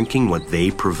and drinking what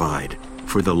they provide,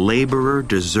 for the laborer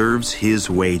deserves his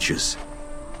wages.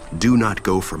 Do not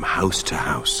go from house to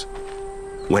house.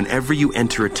 Whenever you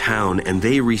enter a town and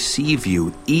they receive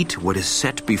you, eat what is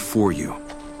set before you.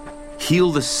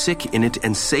 Heal the sick in it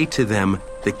and say to them,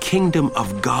 The kingdom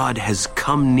of God has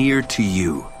come near to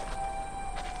you.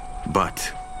 But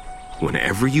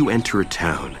whenever you enter a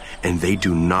town and they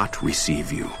do not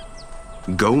receive you,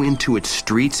 go into its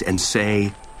streets and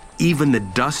say, Even the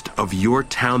dust of your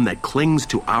town that clings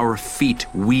to our feet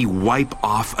we wipe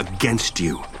off against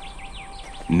you.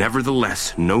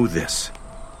 Nevertheless, know this,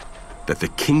 that the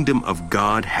kingdom of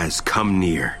God has come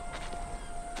near.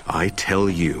 I tell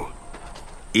you,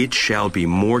 it shall be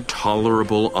more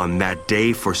tolerable on that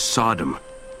day for Sodom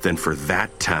than for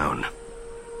that town.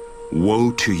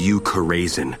 Woe to you,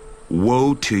 Chorazin!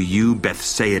 Woe to you,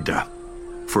 Bethsaida!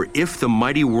 For if the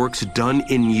mighty works done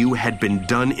in you had been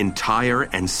done in Tyre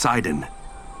and Sidon,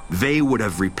 they would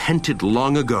have repented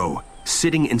long ago,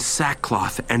 sitting in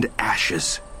sackcloth and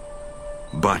ashes.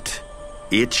 But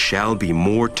it shall be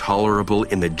more tolerable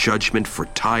in the judgment for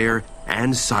Tyre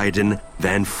and Sidon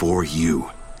than for you.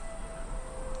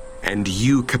 And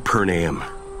you, Capernaum,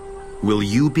 will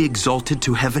you be exalted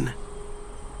to heaven?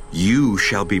 You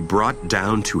shall be brought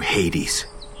down to Hades.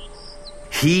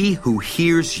 He who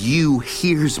hears you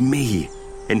hears me,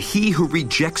 and he who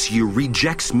rejects you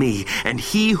rejects me, and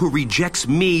he who rejects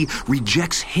me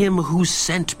rejects him who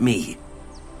sent me.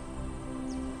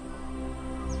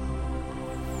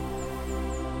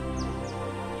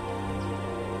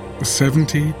 The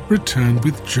 70 returned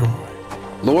with joy.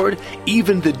 Lord,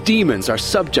 even the demons are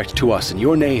subject to us in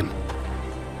your name.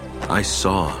 I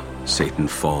saw Satan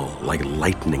fall like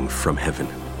lightning from heaven.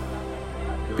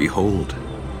 Behold,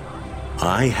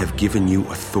 I have given you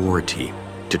authority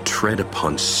to tread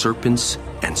upon serpents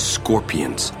and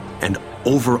scorpions and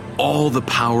over all the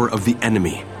power of the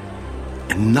enemy,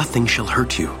 and nothing shall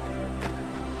hurt you.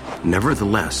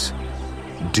 Nevertheless,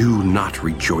 do not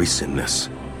rejoice in this,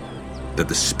 that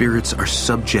the spirits are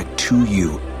subject to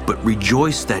you, but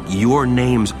rejoice that your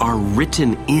names are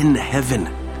written in heaven.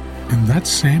 In that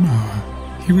same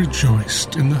hour, he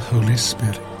rejoiced in the Holy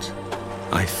Spirit.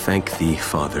 I thank thee,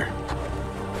 Father,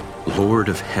 Lord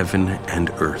of heaven and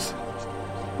earth,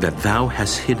 that thou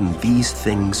hast hidden these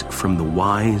things from the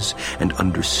wise and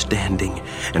understanding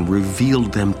and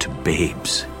revealed them to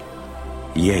babes.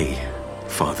 Yea,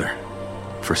 Father,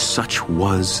 for such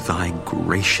was thy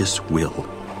gracious will.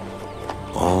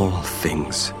 All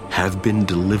things have been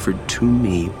delivered to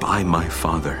me by my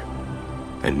Father,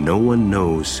 and no one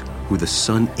knows who the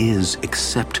Son is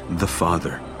except the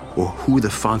Father, or who the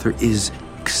Father is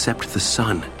except the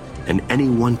Son, and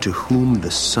anyone to whom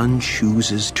the Son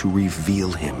chooses to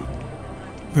reveal him.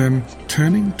 Then,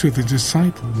 turning to the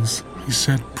disciples, he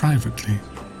said privately,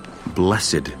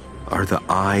 Blessed are the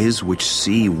eyes which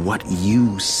see what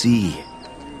you see.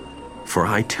 For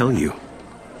I tell you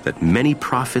that many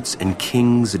prophets and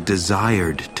kings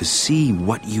desired to see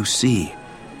what you see,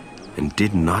 and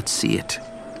did not see it,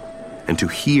 and to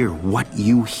hear what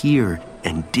you hear,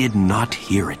 and did not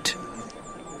hear it.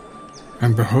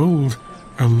 And behold,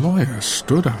 a lawyer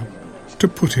stood up to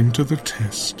put him to the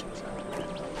test.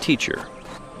 Teacher,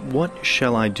 what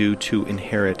shall I do to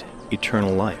inherit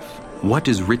eternal life? What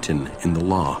is written in the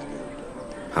law?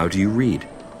 How do you read?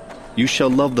 You shall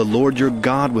love the Lord your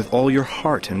God with all your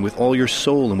heart, and with all your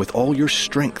soul, and with all your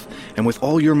strength, and with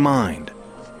all your mind,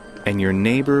 and your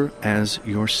neighbor as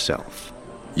yourself.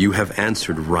 You have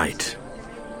answered right.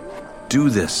 Do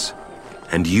this,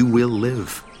 and you will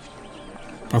live.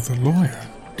 But the lawyer,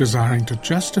 desiring to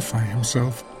justify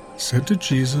himself, said to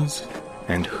Jesus,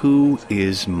 And who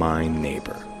is my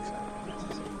neighbor?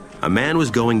 A man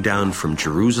was going down from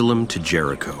Jerusalem to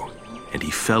Jericho, and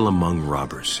he fell among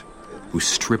robbers, who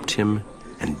stripped him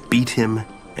and beat him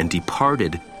and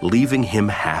departed, leaving him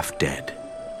half dead.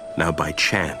 Now by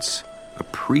chance, a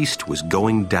priest was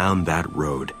going down that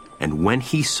road, and when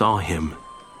he saw him,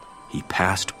 he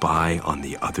passed by on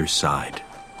the other side.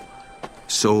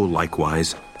 So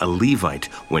likewise, a Levite,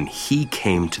 when he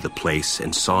came to the place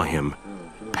and saw him,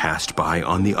 passed by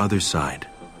on the other side.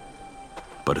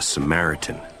 But a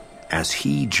Samaritan, as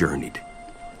he journeyed,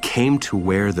 came to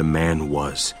where the man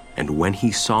was, and when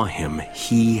he saw him,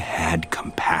 he had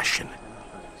compassion,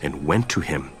 and went to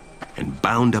him, and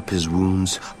bound up his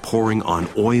wounds, pouring on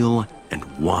oil and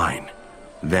wine.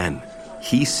 Then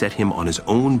he set him on his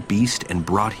own beast and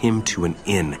brought him to an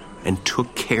inn, and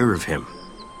took care of him.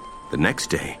 The next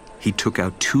day he took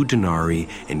out 2 denarii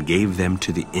and gave them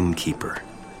to the innkeeper.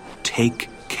 Take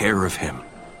care of him,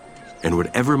 and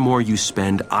whatever more you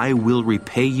spend, I will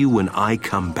repay you when I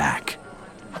come back.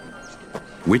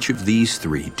 Which of these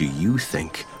 3 do you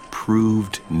think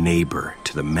proved neighbor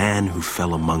to the man who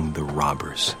fell among the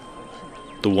robbers?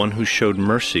 The one who showed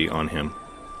mercy on him.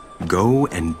 Go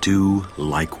and do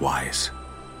likewise.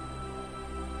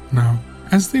 Now,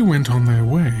 as they went on their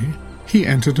way, he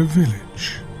entered a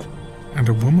village, and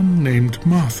a woman named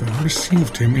Martha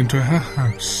received him into her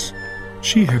house.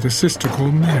 She had a sister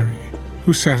called Mary,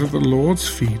 who sat at the Lord's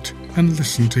feet and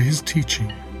listened to his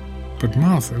teaching. But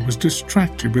Martha was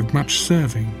distracted with much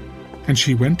serving, and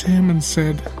she went to him and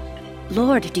said,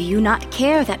 Lord, do you not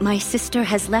care that my sister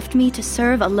has left me to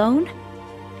serve alone?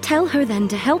 Tell her then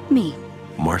to help me.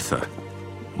 Martha,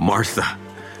 Martha,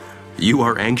 you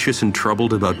are anxious and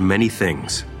troubled about many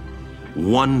things.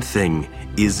 One thing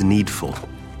is needful.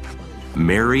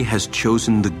 Mary has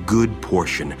chosen the good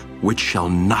portion, which shall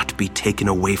not be taken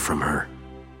away from her.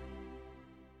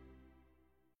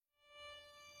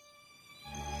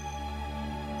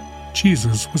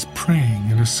 Jesus was praying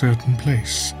in a certain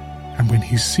place, and when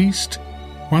he ceased,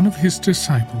 one of his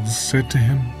disciples said to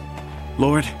him,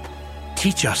 Lord,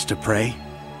 teach us to pray,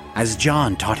 as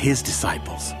John taught his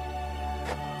disciples.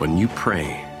 When you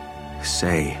pray,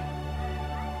 say,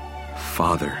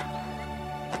 Father,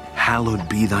 hallowed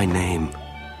be thy name,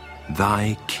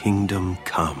 thy kingdom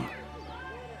come.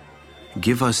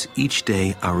 Give us each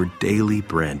day our daily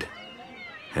bread,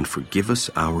 and forgive us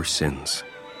our sins,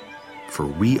 for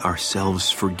we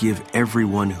ourselves forgive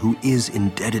everyone who is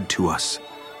indebted to us.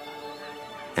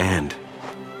 And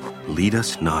lead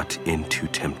us not into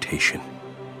temptation.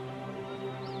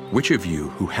 Which of you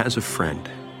who has a friend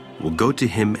will go to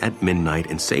him at midnight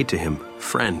and say to him,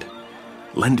 Friend,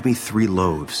 lend me 3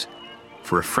 loaves,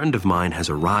 for a friend of mine has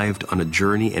arrived on a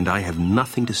journey and I have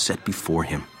nothing to set before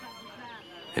him?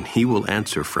 And he will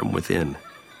answer from within,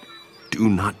 Do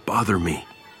not bother me.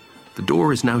 The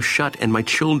door is now shut and my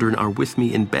children are with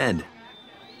me in bed.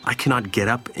 I cannot get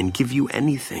up and give you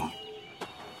anything.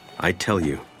 I tell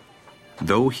you,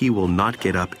 though he will not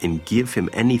get up and give him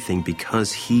anything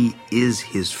because he is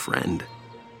his friend.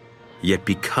 Yet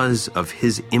because of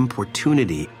his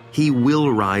importunity, he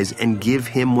will rise and give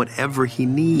him whatever he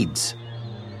needs.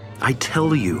 I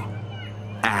tell you,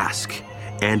 ask,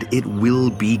 and it will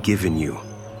be given you.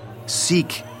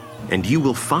 Seek, and you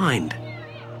will find.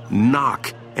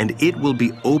 Knock, and it will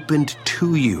be opened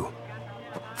to you.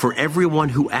 For everyone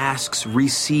who asks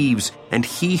receives, and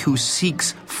he who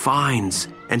seeks finds,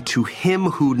 and to him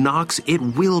who knocks it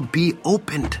will be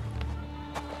opened.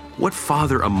 What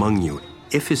father among you,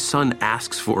 if his son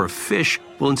asks for a fish,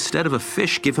 will instead of a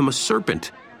fish give him a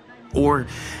serpent? Or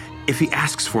if he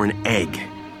asks for an egg,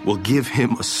 will give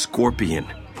him a scorpion?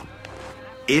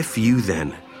 If you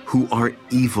then, who are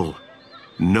evil,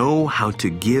 know how to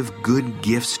give good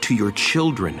gifts to your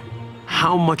children,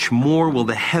 how much more will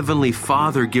the Heavenly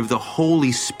Father give the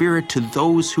Holy Spirit to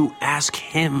those who ask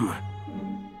Him?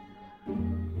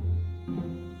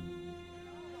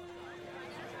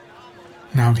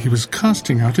 Now he was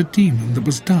casting out a demon that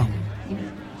was dumb.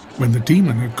 When the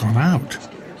demon had gone out,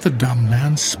 the dumb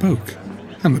man spoke,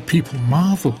 and the people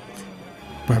marveled.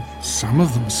 But some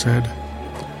of them said,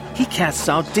 "He casts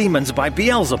out demons by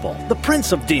Beelzebul, the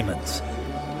prince of demons."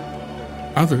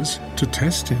 Others, to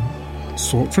test him,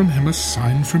 sought from him a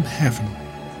sign from heaven.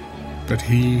 But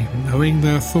he, knowing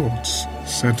their thoughts,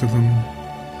 said to them,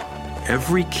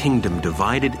 Every kingdom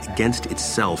divided against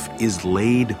itself is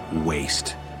laid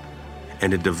waste,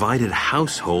 and a divided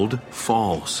household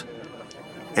falls.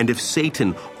 And if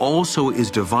Satan also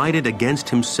is divided against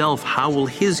himself, how will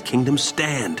his kingdom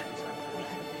stand?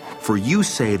 For you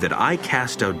say that I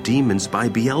cast out demons by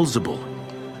Beelzebul.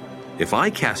 If I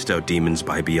cast out demons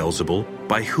by Beelzebul,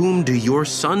 by whom do your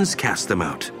sons cast them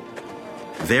out?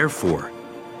 Therefore,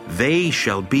 they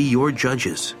shall be your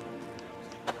judges.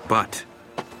 But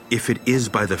if it is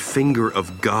by the finger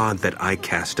of God that I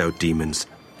cast out demons,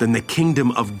 then the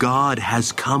kingdom of God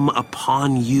has come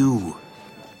upon you.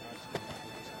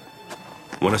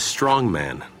 When a strong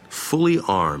man, fully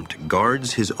armed,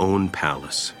 guards his own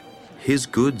palace, his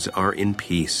goods are in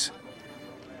peace.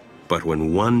 But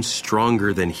when one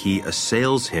stronger than he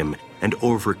assails him and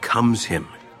overcomes him,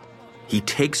 he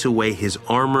takes away his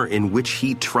armor in which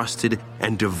he trusted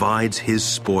and divides his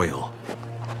spoil.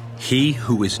 He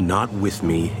who is not with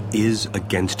me is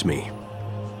against me,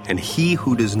 and he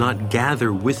who does not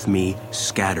gather with me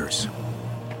scatters.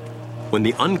 When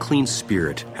the unclean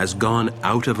spirit has gone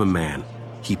out of a man,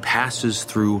 he passes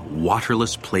through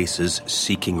waterless places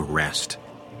seeking rest.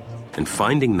 And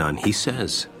finding none, he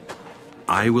says,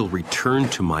 I will return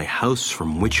to my house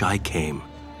from which I came.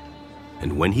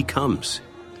 And when he comes,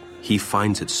 he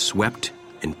finds it swept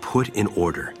and put in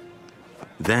order.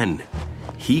 Then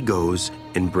he goes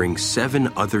and brings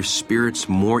 7 other spirits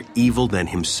more evil than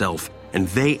himself, and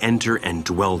they enter and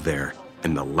dwell there,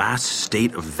 and the last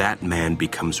state of that man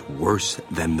becomes worse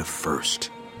than the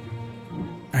first.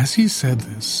 As he said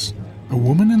this, a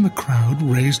woman in the crowd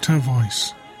raised her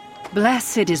voice.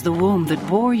 Blessed is the womb that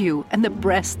bore you, and the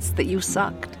breasts that you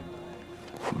sucked.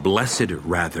 Blessed,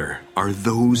 rather, are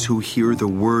those who hear the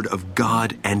word of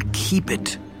God and keep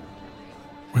it.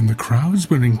 When the crowds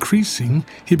were increasing,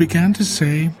 he began to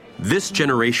say, This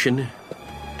generation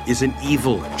is an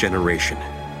evil generation.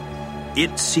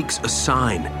 It seeks a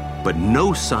sign, but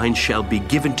no sign shall be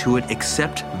given to it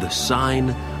except the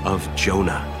sign of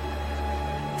Jonah.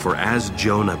 For as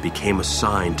Jonah became a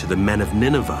sign to the men of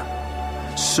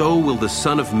Nineveh, so will the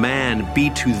Son of Man be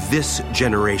to this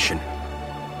generation.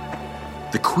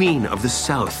 The queen of the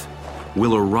south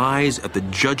will arise at the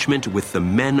judgment with the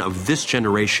men of this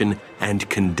generation and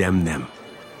condemn them.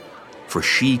 For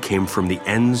she came from the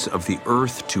ends of the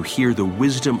earth to hear the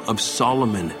wisdom of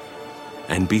Solomon.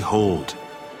 And behold,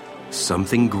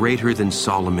 something greater than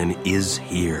Solomon is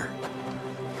here.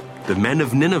 The men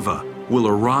of Nineveh will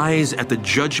arise at the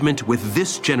judgment with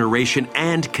this generation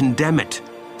and condemn it.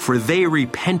 For they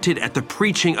repented at the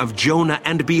preaching of Jonah,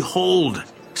 and behold,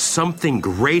 something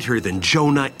greater than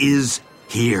Jonah is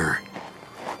here.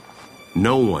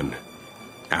 No one,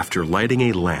 after lighting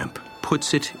a lamp,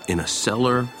 puts it in a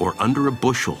cellar or under a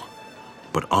bushel,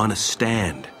 but on a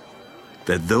stand,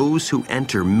 that those who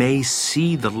enter may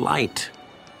see the light.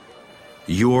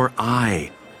 Your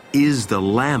eye is the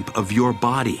lamp of your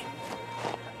body.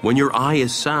 When your eye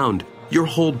is sound, your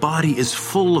whole body is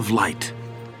full of light.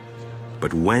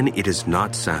 But when it is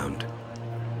not sound,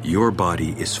 your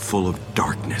body is full of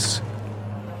darkness.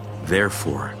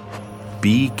 Therefore,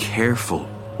 be careful,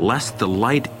 lest the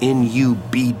light in you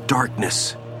be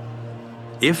darkness.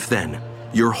 If then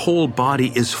your whole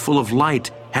body is full of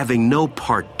light, having no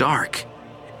part dark,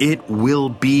 it will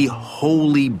be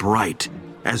wholly bright,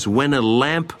 as when a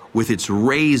lamp with its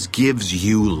rays gives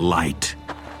you light.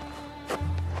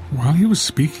 While he was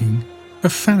speaking, a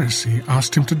Pharisee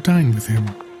asked him to dine with him.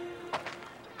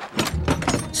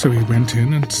 So he went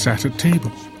in and sat at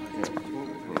table.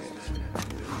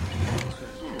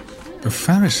 The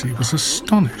Pharisee was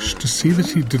astonished to see that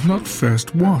he did not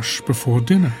first wash before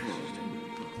dinner.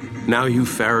 Now you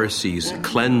Pharisees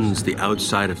cleanse the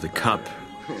outside of the cup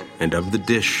and of the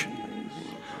dish,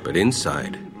 but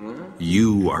inside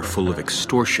you are full of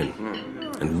extortion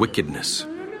and wickedness.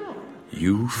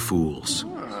 You fools.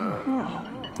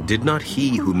 Did not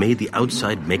he who made the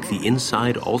outside make the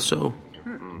inside also?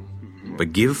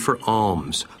 But give for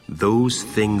alms those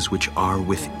things which are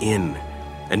within,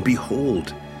 and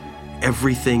behold,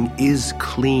 everything is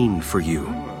clean for you.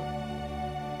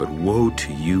 But woe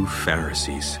to you,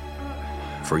 Pharisees,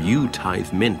 for you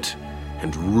tithe mint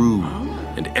and rue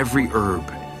and every herb,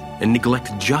 and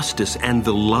neglect justice and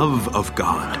the love of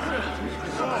God.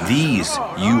 These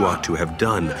you ought to have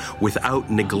done without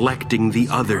neglecting the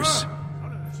others.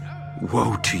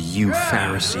 Woe to you,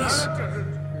 Pharisees,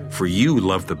 for you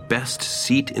love the best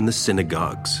seat in the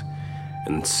synagogues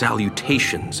and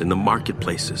salutations in the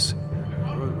marketplaces.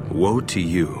 Woe to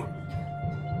you,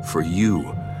 for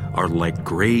you are like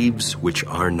graves which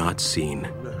are not seen,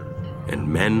 and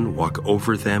men walk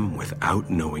over them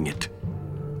without knowing it.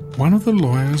 One of the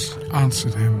lawyers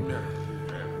answered him,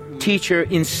 Teacher,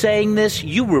 in saying this,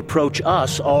 you reproach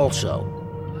us also.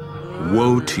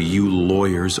 Woe to you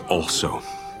lawyers also,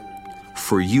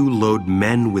 for you load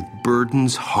men with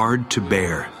burdens hard to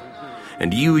bear,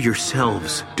 and you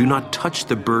yourselves do not touch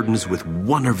the burdens with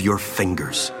one of your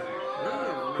fingers.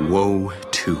 Woe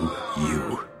to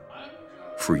you,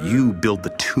 for you build the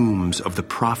tombs of the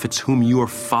prophets whom your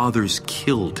fathers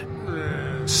killed.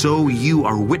 So you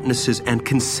are witnesses and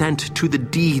consent to the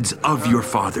deeds of your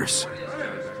fathers.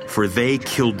 For they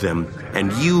killed them,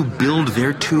 and you build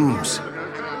their tombs.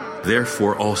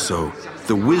 Therefore also,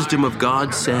 the wisdom of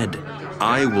God said,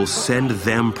 I will send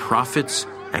them prophets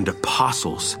and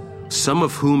apostles, some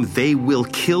of whom they will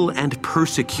kill and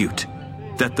persecute,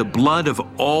 that the blood of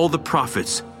all the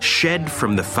prophets shed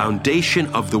from the foundation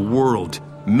of the world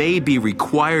may be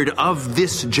required of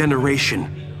this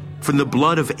generation, from the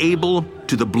blood of Abel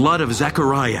to the blood of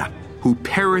Zechariah, who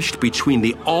perished between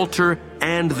the altar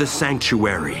and the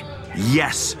sanctuary.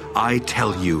 Yes, I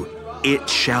tell you, it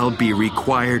shall be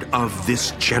required of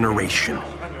this generation.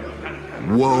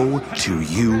 Woe to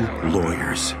you,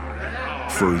 lawyers,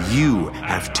 for you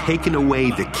have taken away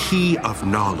the key of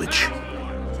knowledge.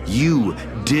 You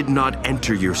did not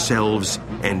enter yourselves,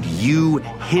 and you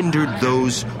hindered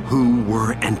those who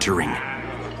were entering.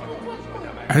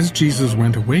 As Jesus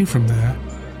went away from there,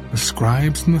 the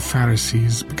scribes and the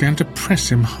Pharisees began to press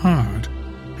him hard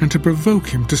and to provoke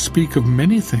him to speak of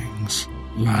many things,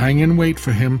 lying in wait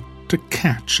for him to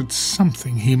catch at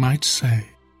something he might say.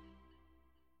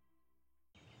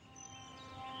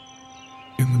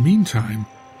 In the meantime,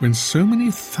 when so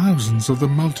many thousands of the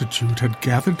multitude had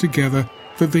gathered together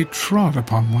that they trod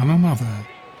upon one another,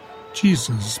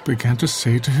 Jesus began to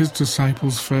say to his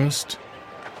disciples first,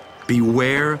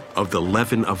 Beware of the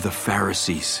leaven of the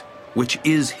Pharisees, which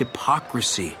is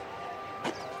hypocrisy.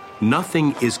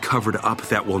 Nothing is covered up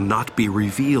that will not be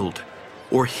revealed,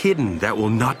 or hidden that will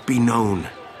not be known.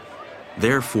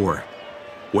 Therefore,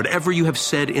 whatever you have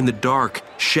said in the dark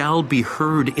shall be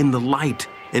heard in the light,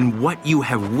 and what you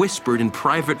have whispered in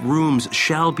private rooms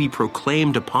shall be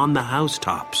proclaimed upon the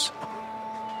housetops.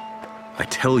 I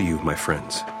tell you, my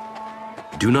friends,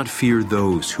 do not fear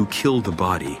those who kill the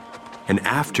body, and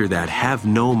after that have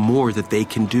no more that they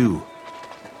can do.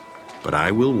 But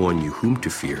I will warn you whom to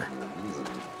fear.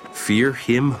 Fear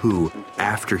him who,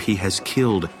 after he has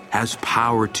killed, has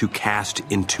power to cast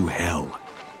into hell.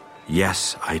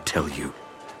 Yes, I tell you,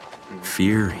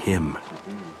 fear him.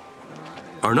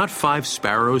 Are not 5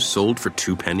 sparrows sold for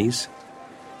 2 pennies?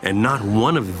 And not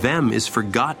one of them is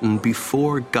forgotten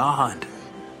before God.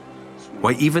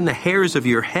 Why, even the hairs of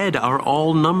your head are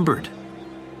all numbered.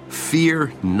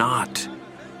 Fear not.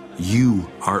 You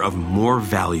are of more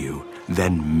value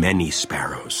than many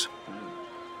sparrows.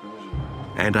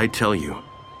 And I tell you,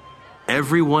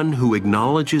 everyone who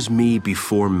acknowledges me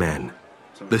before men,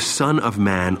 the Son of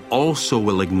Man also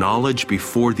will acknowledge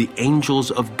before the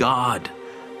angels of God.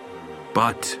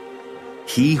 But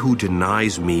he who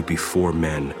denies me before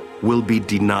men will be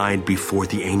denied before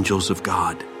the angels of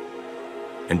God.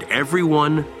 And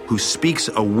everyone who speaks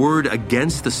a word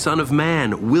against the Son of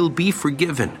Man will be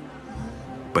forgiven.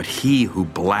 But he who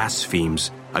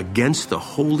blasphemes against the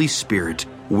Holy Spirit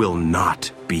will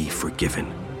not be forgiven.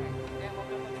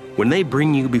 When they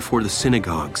bring you before the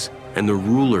synagogues, and the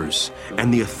rulers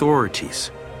and the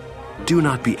authorities. Do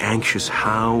not be anxious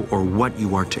how or what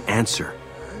you are to answer,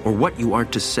 or what you are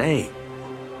to say.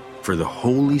 For the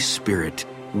Holy Spirit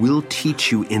will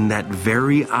teach you in that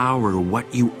very hour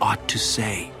what you ought to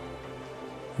say.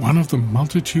 One of the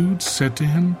multitude said to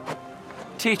him,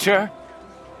 Teacher,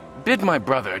 bid my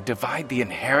brother divide the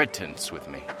inheritance with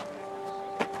me.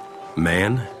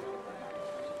 Man,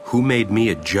 who made me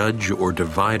a judge or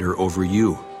divider over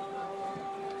you?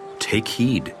 Take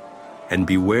heed, and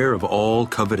beware of all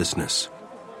covetousness.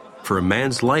 For a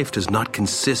man's life does not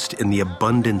consist in the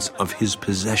abundance of his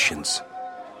possessions.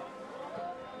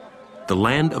 The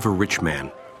land of a rich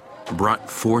man brought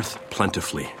forth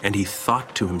plentifully, and he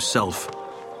thought to himself,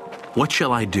 What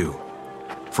shall I do?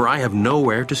 For I have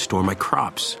nowhere to store my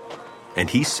crops. And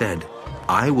he said,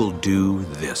 I will do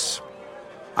this.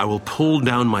 I will pull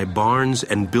down my barns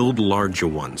and build larger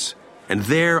ones, and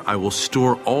there I will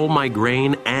store all my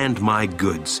grain and my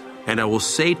goods. And I will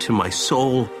say to my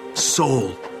soul,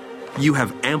 Soul, you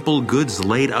have ample goods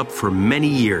laid up for many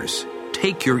years.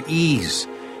 Take your ease,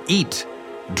 eat,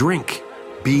 drink,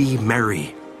 be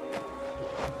merry.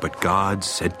 But God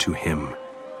said to him,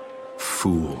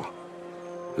 Fool,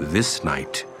 this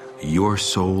night your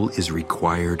soul is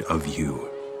required of you,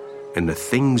 and the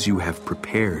things you have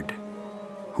prepared,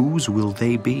 whose will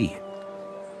they be?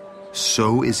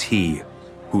 So is he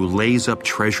who lays up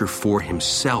treasure for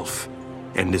himself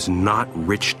and is not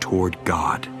rich toward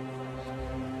God.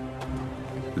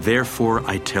 Therefore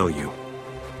I tell you,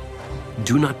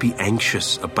 do not be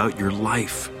anxious about your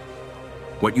life,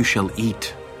 what you shall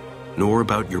eat, nor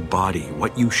about your body,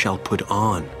 what you shall put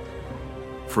on.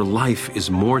 For life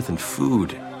is more than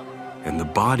food, and the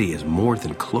body is more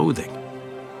than clothing.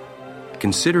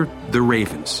 Consider the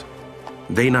ravens.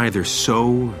 They neither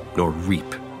sow nor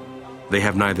reap. They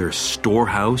have neither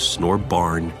storehouse nor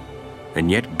barn, and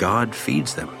yet God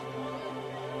feeds them.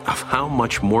 Of how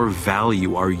much more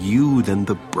value are you than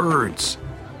the birds?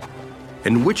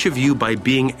 And which of you, by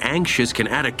being anxious, can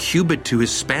add a cubit to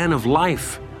his span of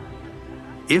life?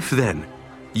 If then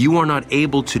you are not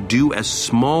able to do as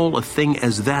small a thing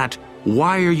as that,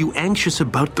 why are you anxious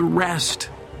about the rest?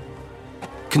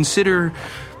 Consider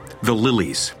the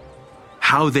lilies,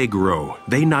 how they grow.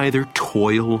 They neither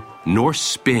toil nor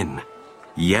spin.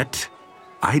 Yet,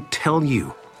 I tell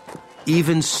you,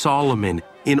 even Solomon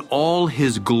in all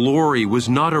his glory was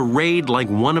not arrayed like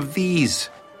one of these.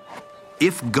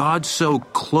 If God so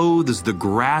clothes the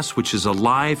grass which is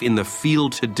alive in the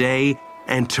field today,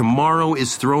 and tomorrow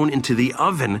is thrown into the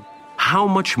oven, how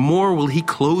much more will he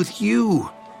clothe you?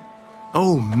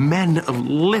 O men of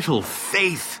little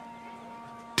faith!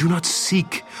 Do not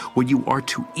seek what you are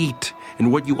to eat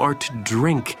and what you are to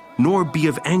drink, nor be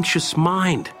of anxious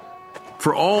mind.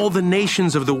 For all the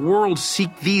nations of the world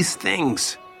seek these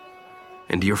things,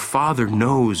 and your Father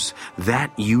knows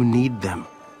that you need them.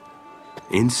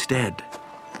 Instead,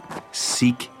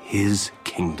 seek his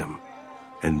kingdom,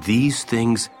 and these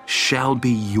things shall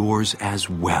be yours as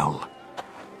well.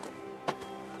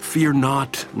 Fear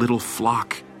not, little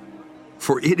flock,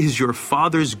 for it is your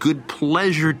Father's good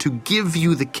pleasure to give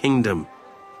you the kingdom.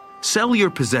 Sell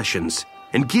your possessions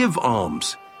and give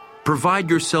alms. Provide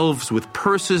yourselves with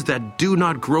purses that do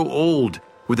not grow old,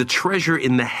 with a treasure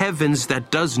in the heavens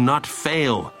that does not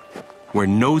fail, where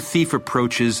no thief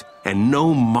approaches and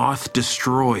no moth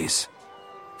destroys.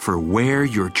 For where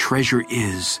your treasure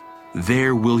is,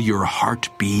 there will your heart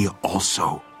be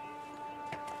also.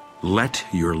 Let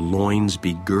your loins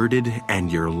be girded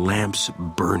and your lamps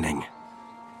burning.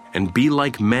 And be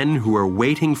like men who are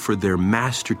waiting for their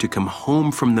master to come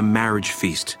home from the marriage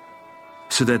feast,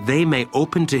 so that they may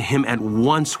open to him at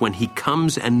once when he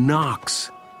comes and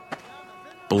knocks.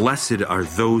 Blessed are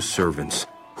those servants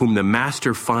whom the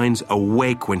master finds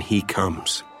awake when he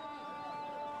comes.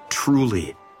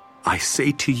 Truly, I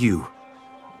say to you,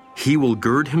 he will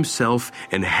gird himself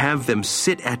and have them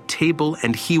sit at table,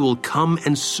 and he will come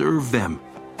and serve them.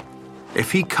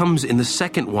 If he comes in the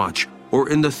second watch or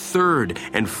in the third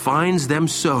and finds them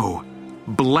so,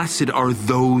 blessed are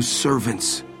those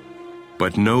servants.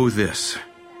 But know this,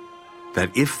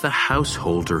 that if the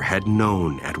householder had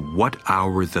known at what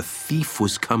hour the thief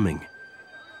was coming,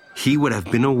 he would have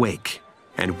been awake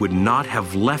and would not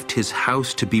have left his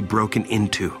house to be broken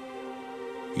into.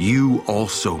 You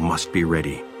also must be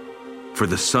ready, for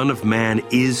the Son of Man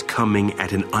is coming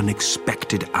at an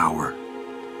unexpected hour.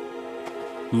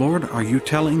 Lord, are you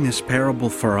telling this parable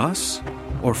for us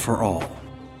or for all?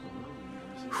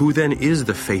 Who then is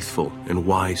the faithful and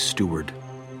wise steward,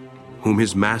 whom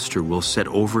his master will set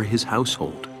over his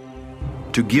household,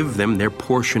 to give them their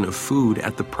portion of food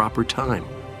at the proper time?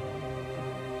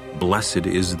 blessed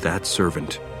is that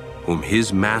servant, whom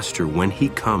his master, when he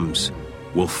comes,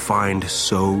 will find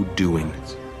so doing.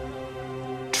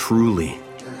 Truly,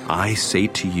 I say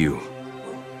to you,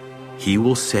 he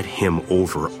will set him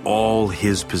over all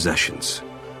his possessions.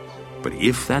 But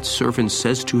if that servant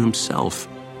says to himself,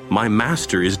 my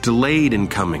master is delayed in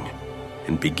coming,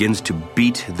 and begins to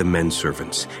beat the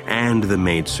menservants and the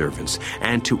maidservants,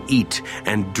 and to eat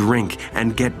and drink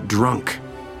and get drunk,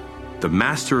 the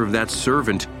master of that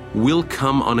servant will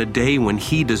come on a day when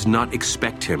he does not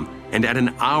expect him, and at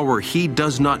an hour he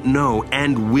does not know,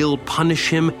 and will punish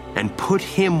him and put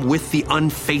him with the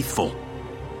unfaithful.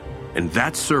 And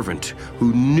that servant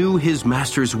who knew his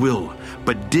master's will,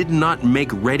 but did not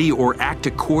make ready or act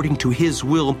according to his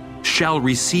will, shall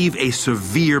receive a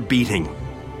severe beating.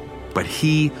 But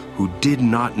he who did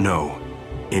not know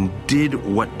and did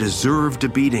what deserved a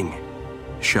beating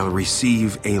shall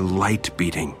receive a light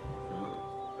beating.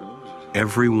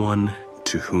 Everyone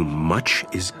to whom much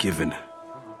is given,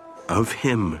 of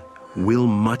him will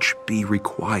much be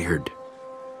required.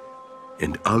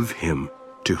 And of him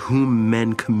to whom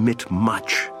men commit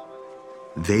much,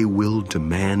 they will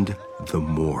demand the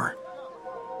more.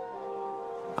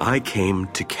 I came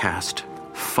to cast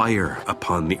fire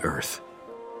upon the earth,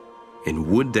 and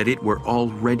would that it were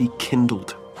already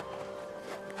kindled.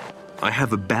 I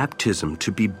have a baptism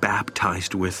to be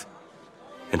baptized with,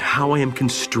 and how I am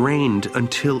constrained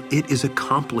until it is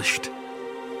accomplished.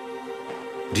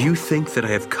 Do you think that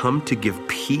I have come to give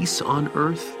peace on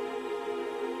earth?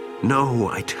 No,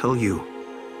 I tell you,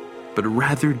 but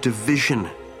rather division.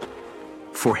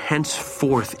 For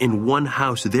henceforth in one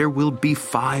house there will be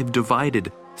 5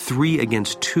 divided, 3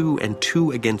 against 2 and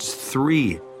 2 against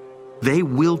 3. They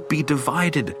will be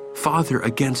divided, father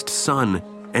against son,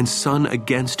 and son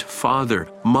against father,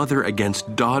 mother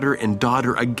against daughter, and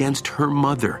daughter against her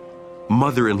mother,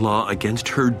 mother-in-law against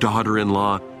her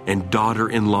daughter-in-law, and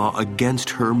daughter-in-law against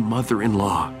her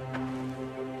mother-in-law.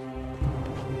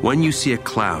 When you see a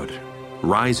cloud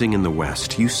rising in the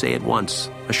west, you say at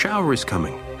once, a shower is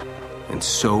coming, and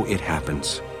so it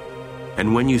happens.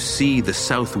 And when you see the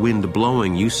south wind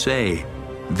blowing, you say,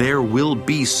 there will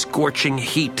be scorching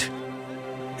heat,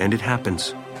 and it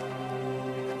happens.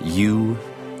 You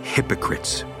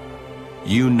hypocrites,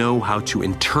 you know how to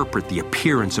interpret the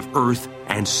appearance of earth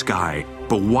and sky,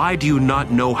 but why do you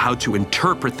not know how to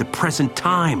interpret the present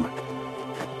time?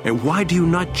 And why do you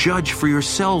not judge for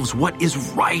yourselves what is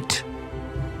right?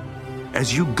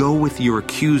 As you go with your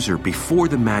accuser before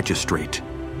the magistrate,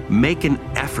 make an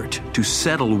effort to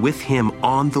settle with him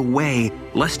on the way,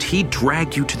 lest he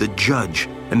drag you to the judge,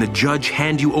 and the judge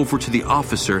hand you over to the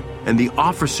officer, and the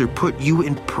officer put you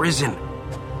in prison.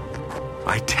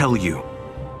 I tell you,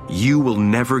 you will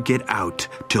never get out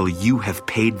till you have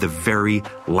paid the very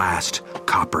last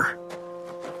copper.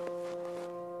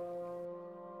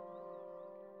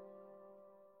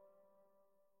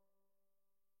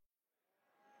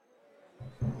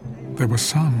 There were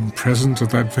some present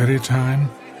at that very time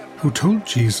who told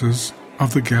Jesus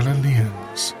of the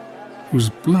Galileans, whose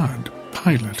blood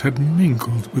Pilate had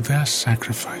mingled with their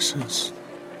sacrifices.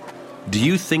 Do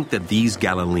you think that these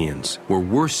Galileans were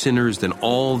worse sinners than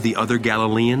all the other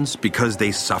Galileans because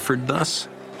they suffered thus?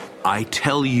 I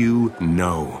tell you,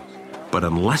 no. But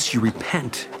unless you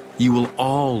repent, you will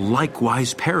all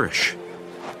likewise perish.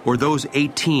 Or those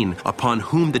 18 upon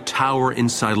whom the tower in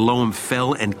Siloam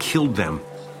fell and killed them,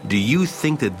 do you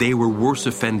think that they were worse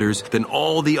offenders than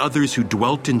all the others who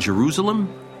dwelt in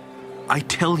Jerusalem? I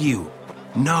tell you,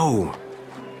 no.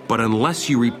 But unless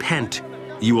you repent,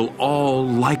 you will all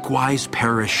likewise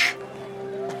perish.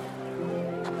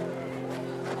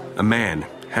 A man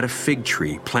had a fig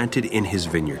tree planted in his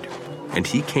vineyard, and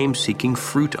he came seeking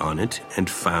fruit on it and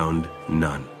found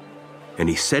none. And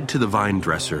he said to the vine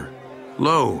dresser,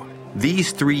 Lo,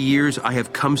 these 3 years I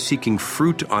have come seeking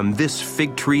fruit on this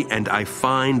fig tree, and I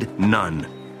find none.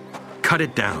 Cut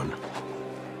it down.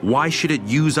 Why should it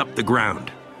use up the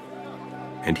ground?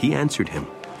 And he answered him,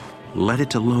 Let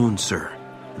it alone, sir,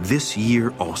 this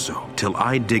year also, till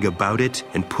I dig about it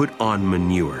and put on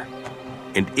manure.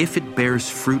 And if it bears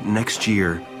fruit next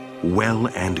year, well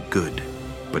and good.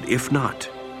 But if not,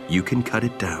 you can cut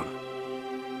it down.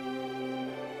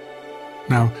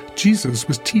 Now Jesus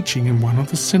was teaching in one of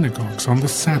the synagogues on the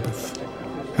Sabbath,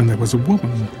 and there was a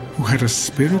woman who had a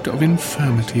spirit of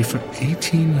infirmity for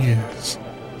 18 years.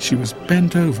 She was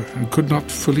bent over and could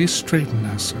not fully straighten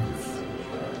herself.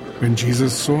 When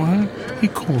Jesus saw her, he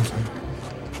called her.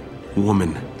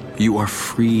 Woman, you are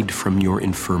freed from your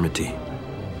infirmity.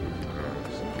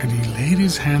 And he laid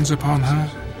his hands upon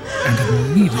her, and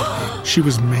immediately she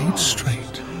was made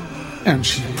straight, and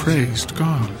she praised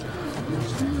God.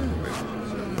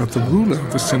 But the ruler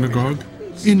of the synagogue,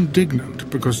 indignant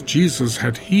because Jesus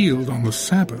had healed on the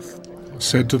Sabbath,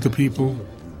 said to the people,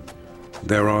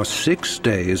 "There are 6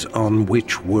 days on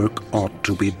which work ought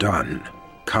to be done.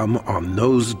 Come on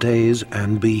those days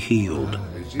and be healed,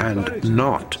 and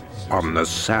not on the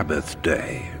Sabbath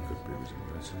day."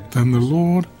 Then the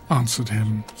Lord answered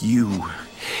him, "You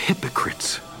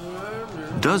hypocrites!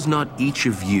 Does not each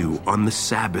of you on the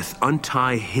Sabbath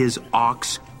untie his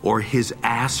ox or his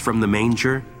ass from the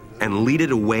manger and lead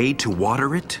it away to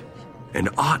water it? And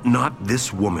ought not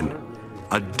this woman,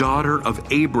 a daughter of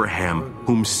Abraham,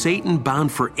 whom Satan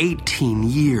bound for 18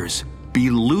 years, be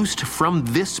loosed from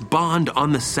this bond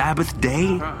on the Sabbath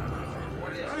day?"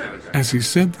 As he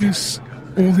said this,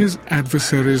 all his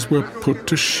adversaries were put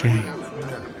to shame,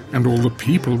 and all the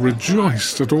people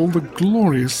rejoiced at all the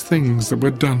glorious things that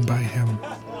were done by him.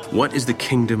 What is the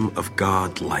kingdom of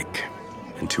God like,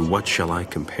 and to what shall I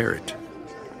compare it?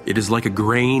 It is like a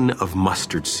grain of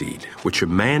mustard seed, which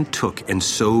a man took and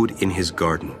sowed in his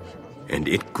garden, and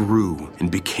it grew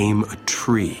and became a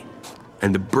tree,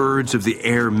 and the birds of the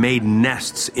air made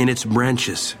nests in its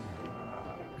branches.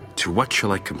 To what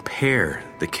shall I compare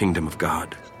the kingdom of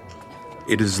God?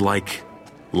 It is like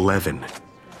leaven,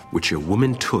 which a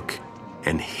woman took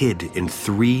and hid in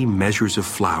 3 measures of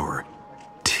flour,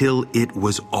 till it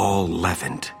was all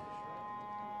leavened.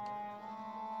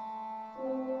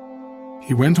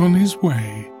 He went on his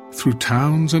way through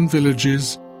towns and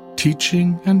villages,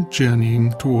 teaching and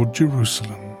journeying toward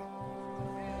Jerusalem.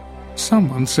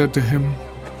 Someone said to him,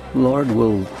 "Lord,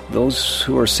 will those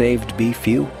who are saved be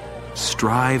few?"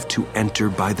 Strive to enter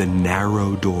by the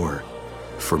narrow door,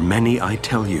 for many, I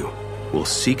tell you, will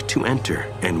seek to enter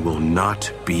and will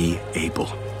not be able.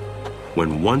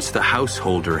 When once the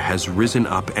householder has risen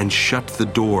up and shut the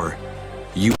door,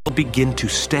 you will begin to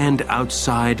stand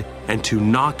outside and to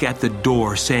knock at the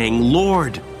door, saying,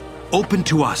 'Lord, open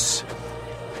to us.'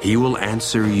 He will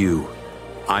answer you,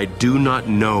 'I do not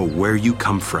know where you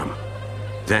come from.'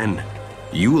 Then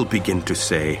you will begin to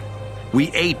say,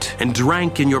 'We ate and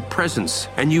drank in your presence,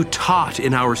 and you taught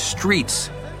in our streets.'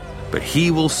 But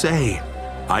he will say,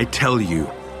 'I tell you,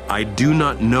 I do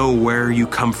not know where you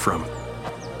come from.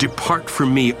 Depart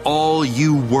from me, all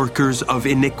you workers of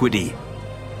iniquity.'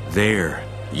 There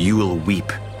you will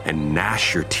weep and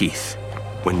gnash your teeth,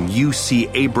 when you see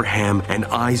Abraham and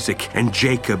Isaac and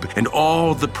Jacob and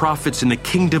all the prophets in the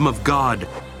kingdom of God,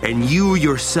 and you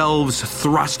yourselves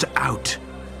thrust out.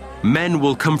 Men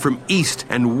will come from east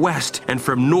and west and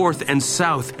from north and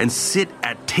south and sit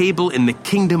at table in the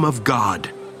kingdom of God.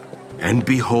 And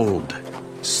behold,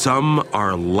 some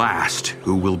are last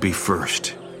who will be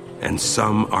first, and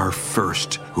some are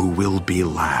first who will be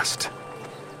last."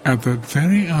 At that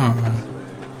very hour,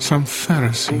 some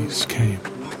Pharisees came.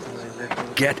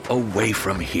 "Get away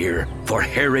from here, for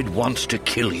Herod wants to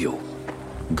kill you."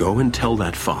 Go and tell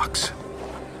that fox,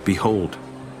 "Behold,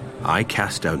 I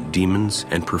cast out demons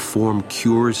and perform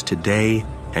cures today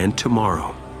and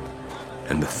tomorrow,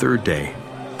 and the 3rd day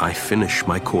I finish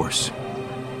my course.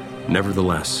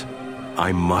 Nevertheless,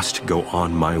 I must go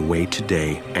on my way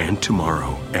today and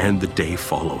tomorrow and the day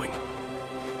following.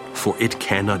 For it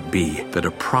cannot be that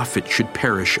a prophet should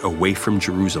perish away from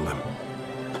Jerusalem.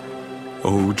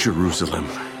 O Jerusalem,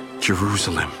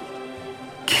 Jerusalem,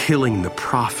 killing the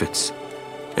prophets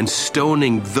and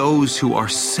stoning those who are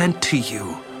sent to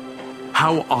you.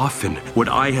 How often would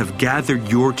I have gathered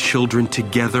your children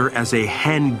together as a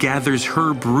hen gathers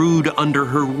her brood under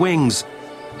her wings,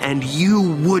 and you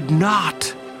would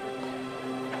not?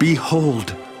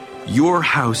 Behold, your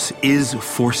house is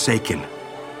forsaken.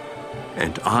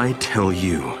 And I tell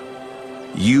you,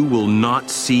 you will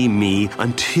not see me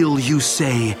until you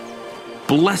say,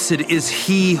 'Blessed is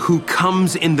he who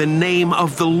comes in the name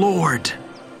of the Lord.'"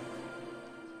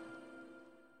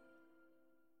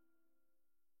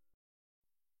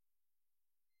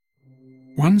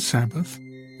 One Sabbath,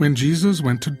 when Jesus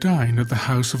went to dine at the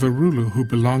house of a ruler who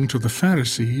belonged to the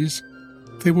Pharisees,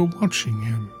 they were watching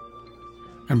him.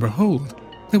 And behold,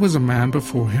 there was a man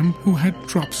before him who had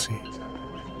dropsy.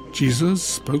 Jesus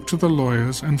spoke to the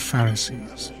lawyers and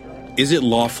Pharisees. "Is it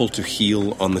lawful to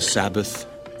heal on the Sabbath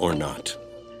or not?"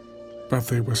 But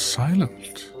they were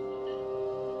silent.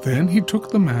 Then he took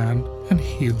the man and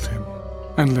healed him,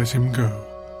 and let him go.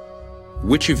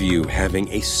 Which of you, having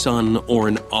a son or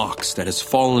an ox that has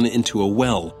fallen into a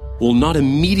well, will not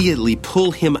immediately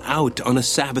pull him out on a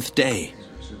Sabbath day?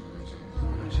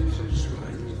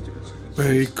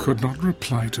 They could not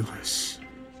reply to this.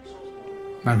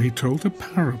 Now he told a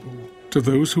parable to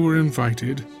those who were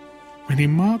invited, when he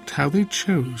marked how they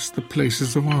chose the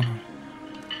places of honor.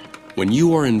 When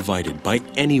you are invited by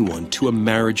anyone to a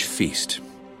marriage feast,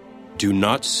 do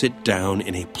not sit down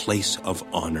in a place of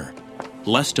honor,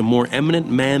 lest a more eminent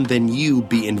man than you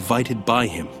be invited by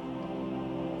him.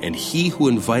 And he who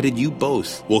invited you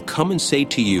both will come and say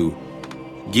to you,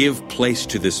 'Give place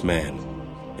to this man,'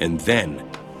 and then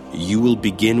you will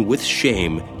begin with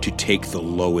shame to take the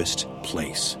lowest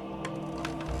place.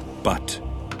 But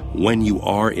when you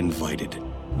are invited,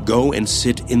 go and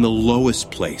sit in the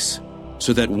lowest place,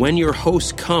 so that when your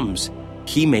host comes,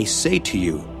 he may say to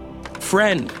you,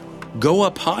 'Friend, go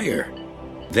up higher.'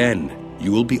 Then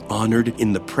you will be honored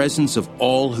in the presence of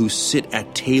all who sit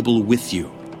at table with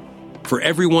you. For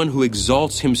everyone who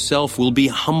exalts himself will be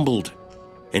humbled,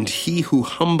 and he who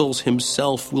humbles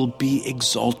himself will be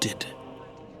exalted."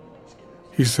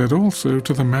 He said also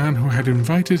to the man who had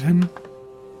invited him,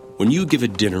 "When you give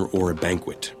a dinner or a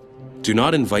banquet, do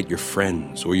not invite your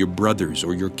friends or your brothers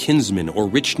or your kinsmen or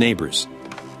rich neighbors,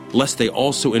 lest they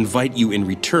also invite you in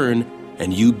return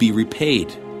and you be repaid.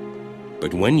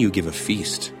 But when you give a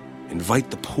feast, invite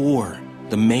the poor,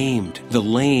 the maimed, the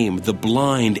lame, the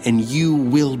blind, and you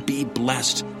will be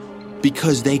blessed,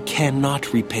 because they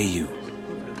cannot repay you.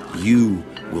 You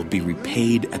will be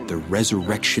repaid at the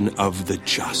resurrection of the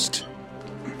just."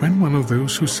 When one of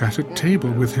those who sat at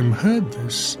table with him heard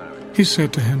this, he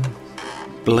said to him,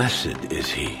 "Blessed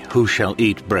is he who shall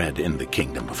eat bread in the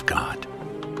kingdom of God."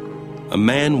 A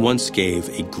man once gave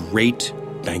a great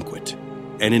banquet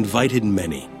and invited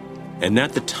many. And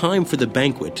at the time for the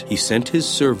banquet, he sent his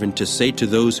servant to say to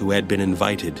those who had been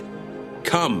invited,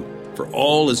 "Come, for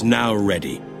all is now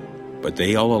ready." But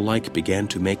they all alike began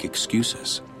to make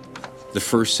excuses. The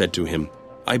first said to him,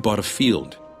 "I bought a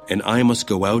field, and I must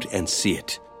go out and see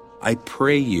it. I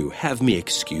pray you, have me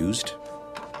excused."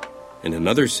 And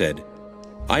another said,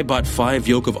 "I bought 5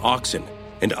 yoke of oxen,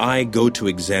 and I go to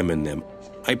examine them.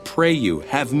 I pray you,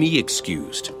 have me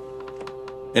excused."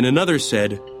 And another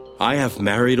said, "I have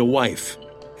married a wife,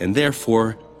 and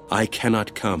therefore I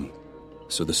cannot come."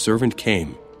 So the servant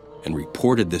came and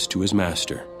reported this to his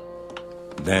master.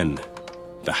 Then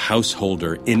the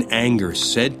householder in anger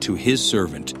said to his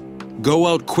servant, "Go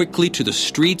out quickly to the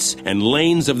streets and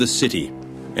lanes of the city,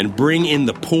 and bring in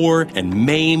the poor and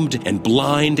maimed and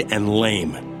blind and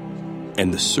lame."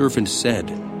 And the servant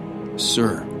said,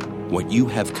 "Sir, what you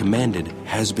have commanded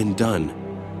has been done,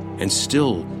 and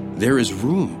still there is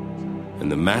room."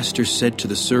 And the master said to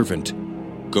the servant,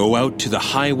 "Go out to the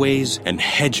highways and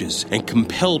hedges and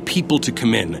compel people to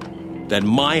come in, that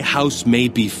my house may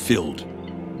be filled.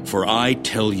 For I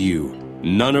tell you,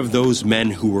 none of those men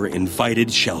who were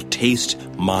invited shall taste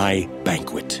my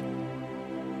banquet."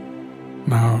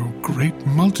 Now great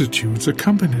multitudes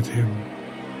accompanied him.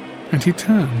 And he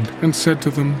turned and said to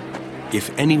them,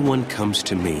 "If anyone comes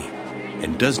to me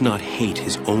and does not hate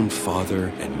his own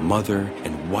father and mother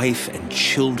and wife and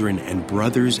children and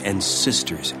brothers and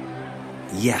sisters,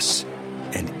 yes,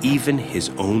 and even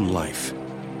his own life,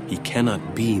 he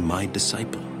cannot be my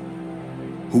disciple.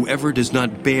 Whoever does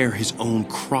not bear his own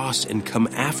cross and come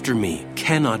after me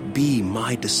cannot be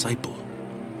my disciple.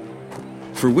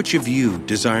 For which of you,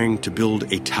 desiring to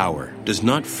build a tower, does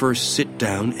not first sit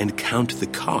down and count the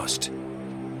cost,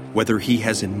 whether he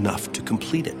has enough to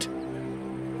complete it?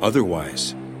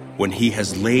 Otherwise, when he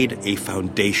has laid a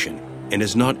foundation and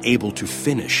is not able to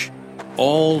finish,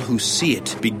 all who see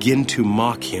it begin to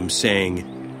mock him, saying,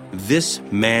 'This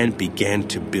man began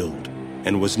to build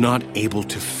and was not able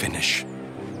to finish.'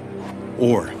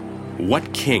 Or,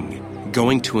 what king,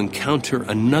 going to encounter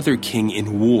another king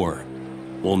in war,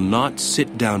 will not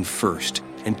sit down first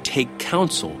and take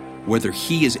counsel whether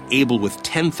he is able with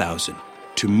 10,000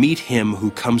 to meet him who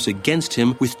comes against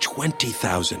him with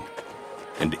 20,000?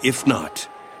 And if not,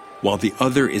 while the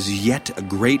other is yet a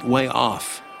great way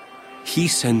off, he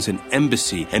sends an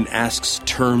embassy and asks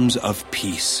terms of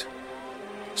peace.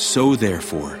 So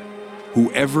therefore,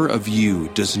 whoever of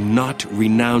you does not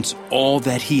renounce all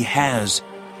that he has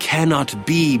cannot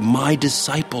be my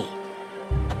disciple.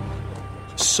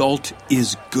 Salt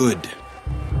is good,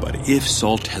 but if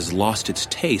salt has lost its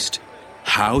taste,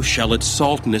 how shall its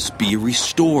saltness be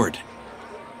restored?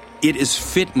 It is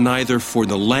fit neither for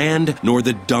the land nor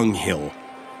the dunghill.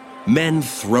 Men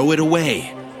throw it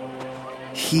away.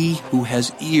 He who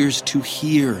has ears to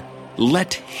hear,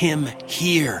 let him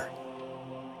hear."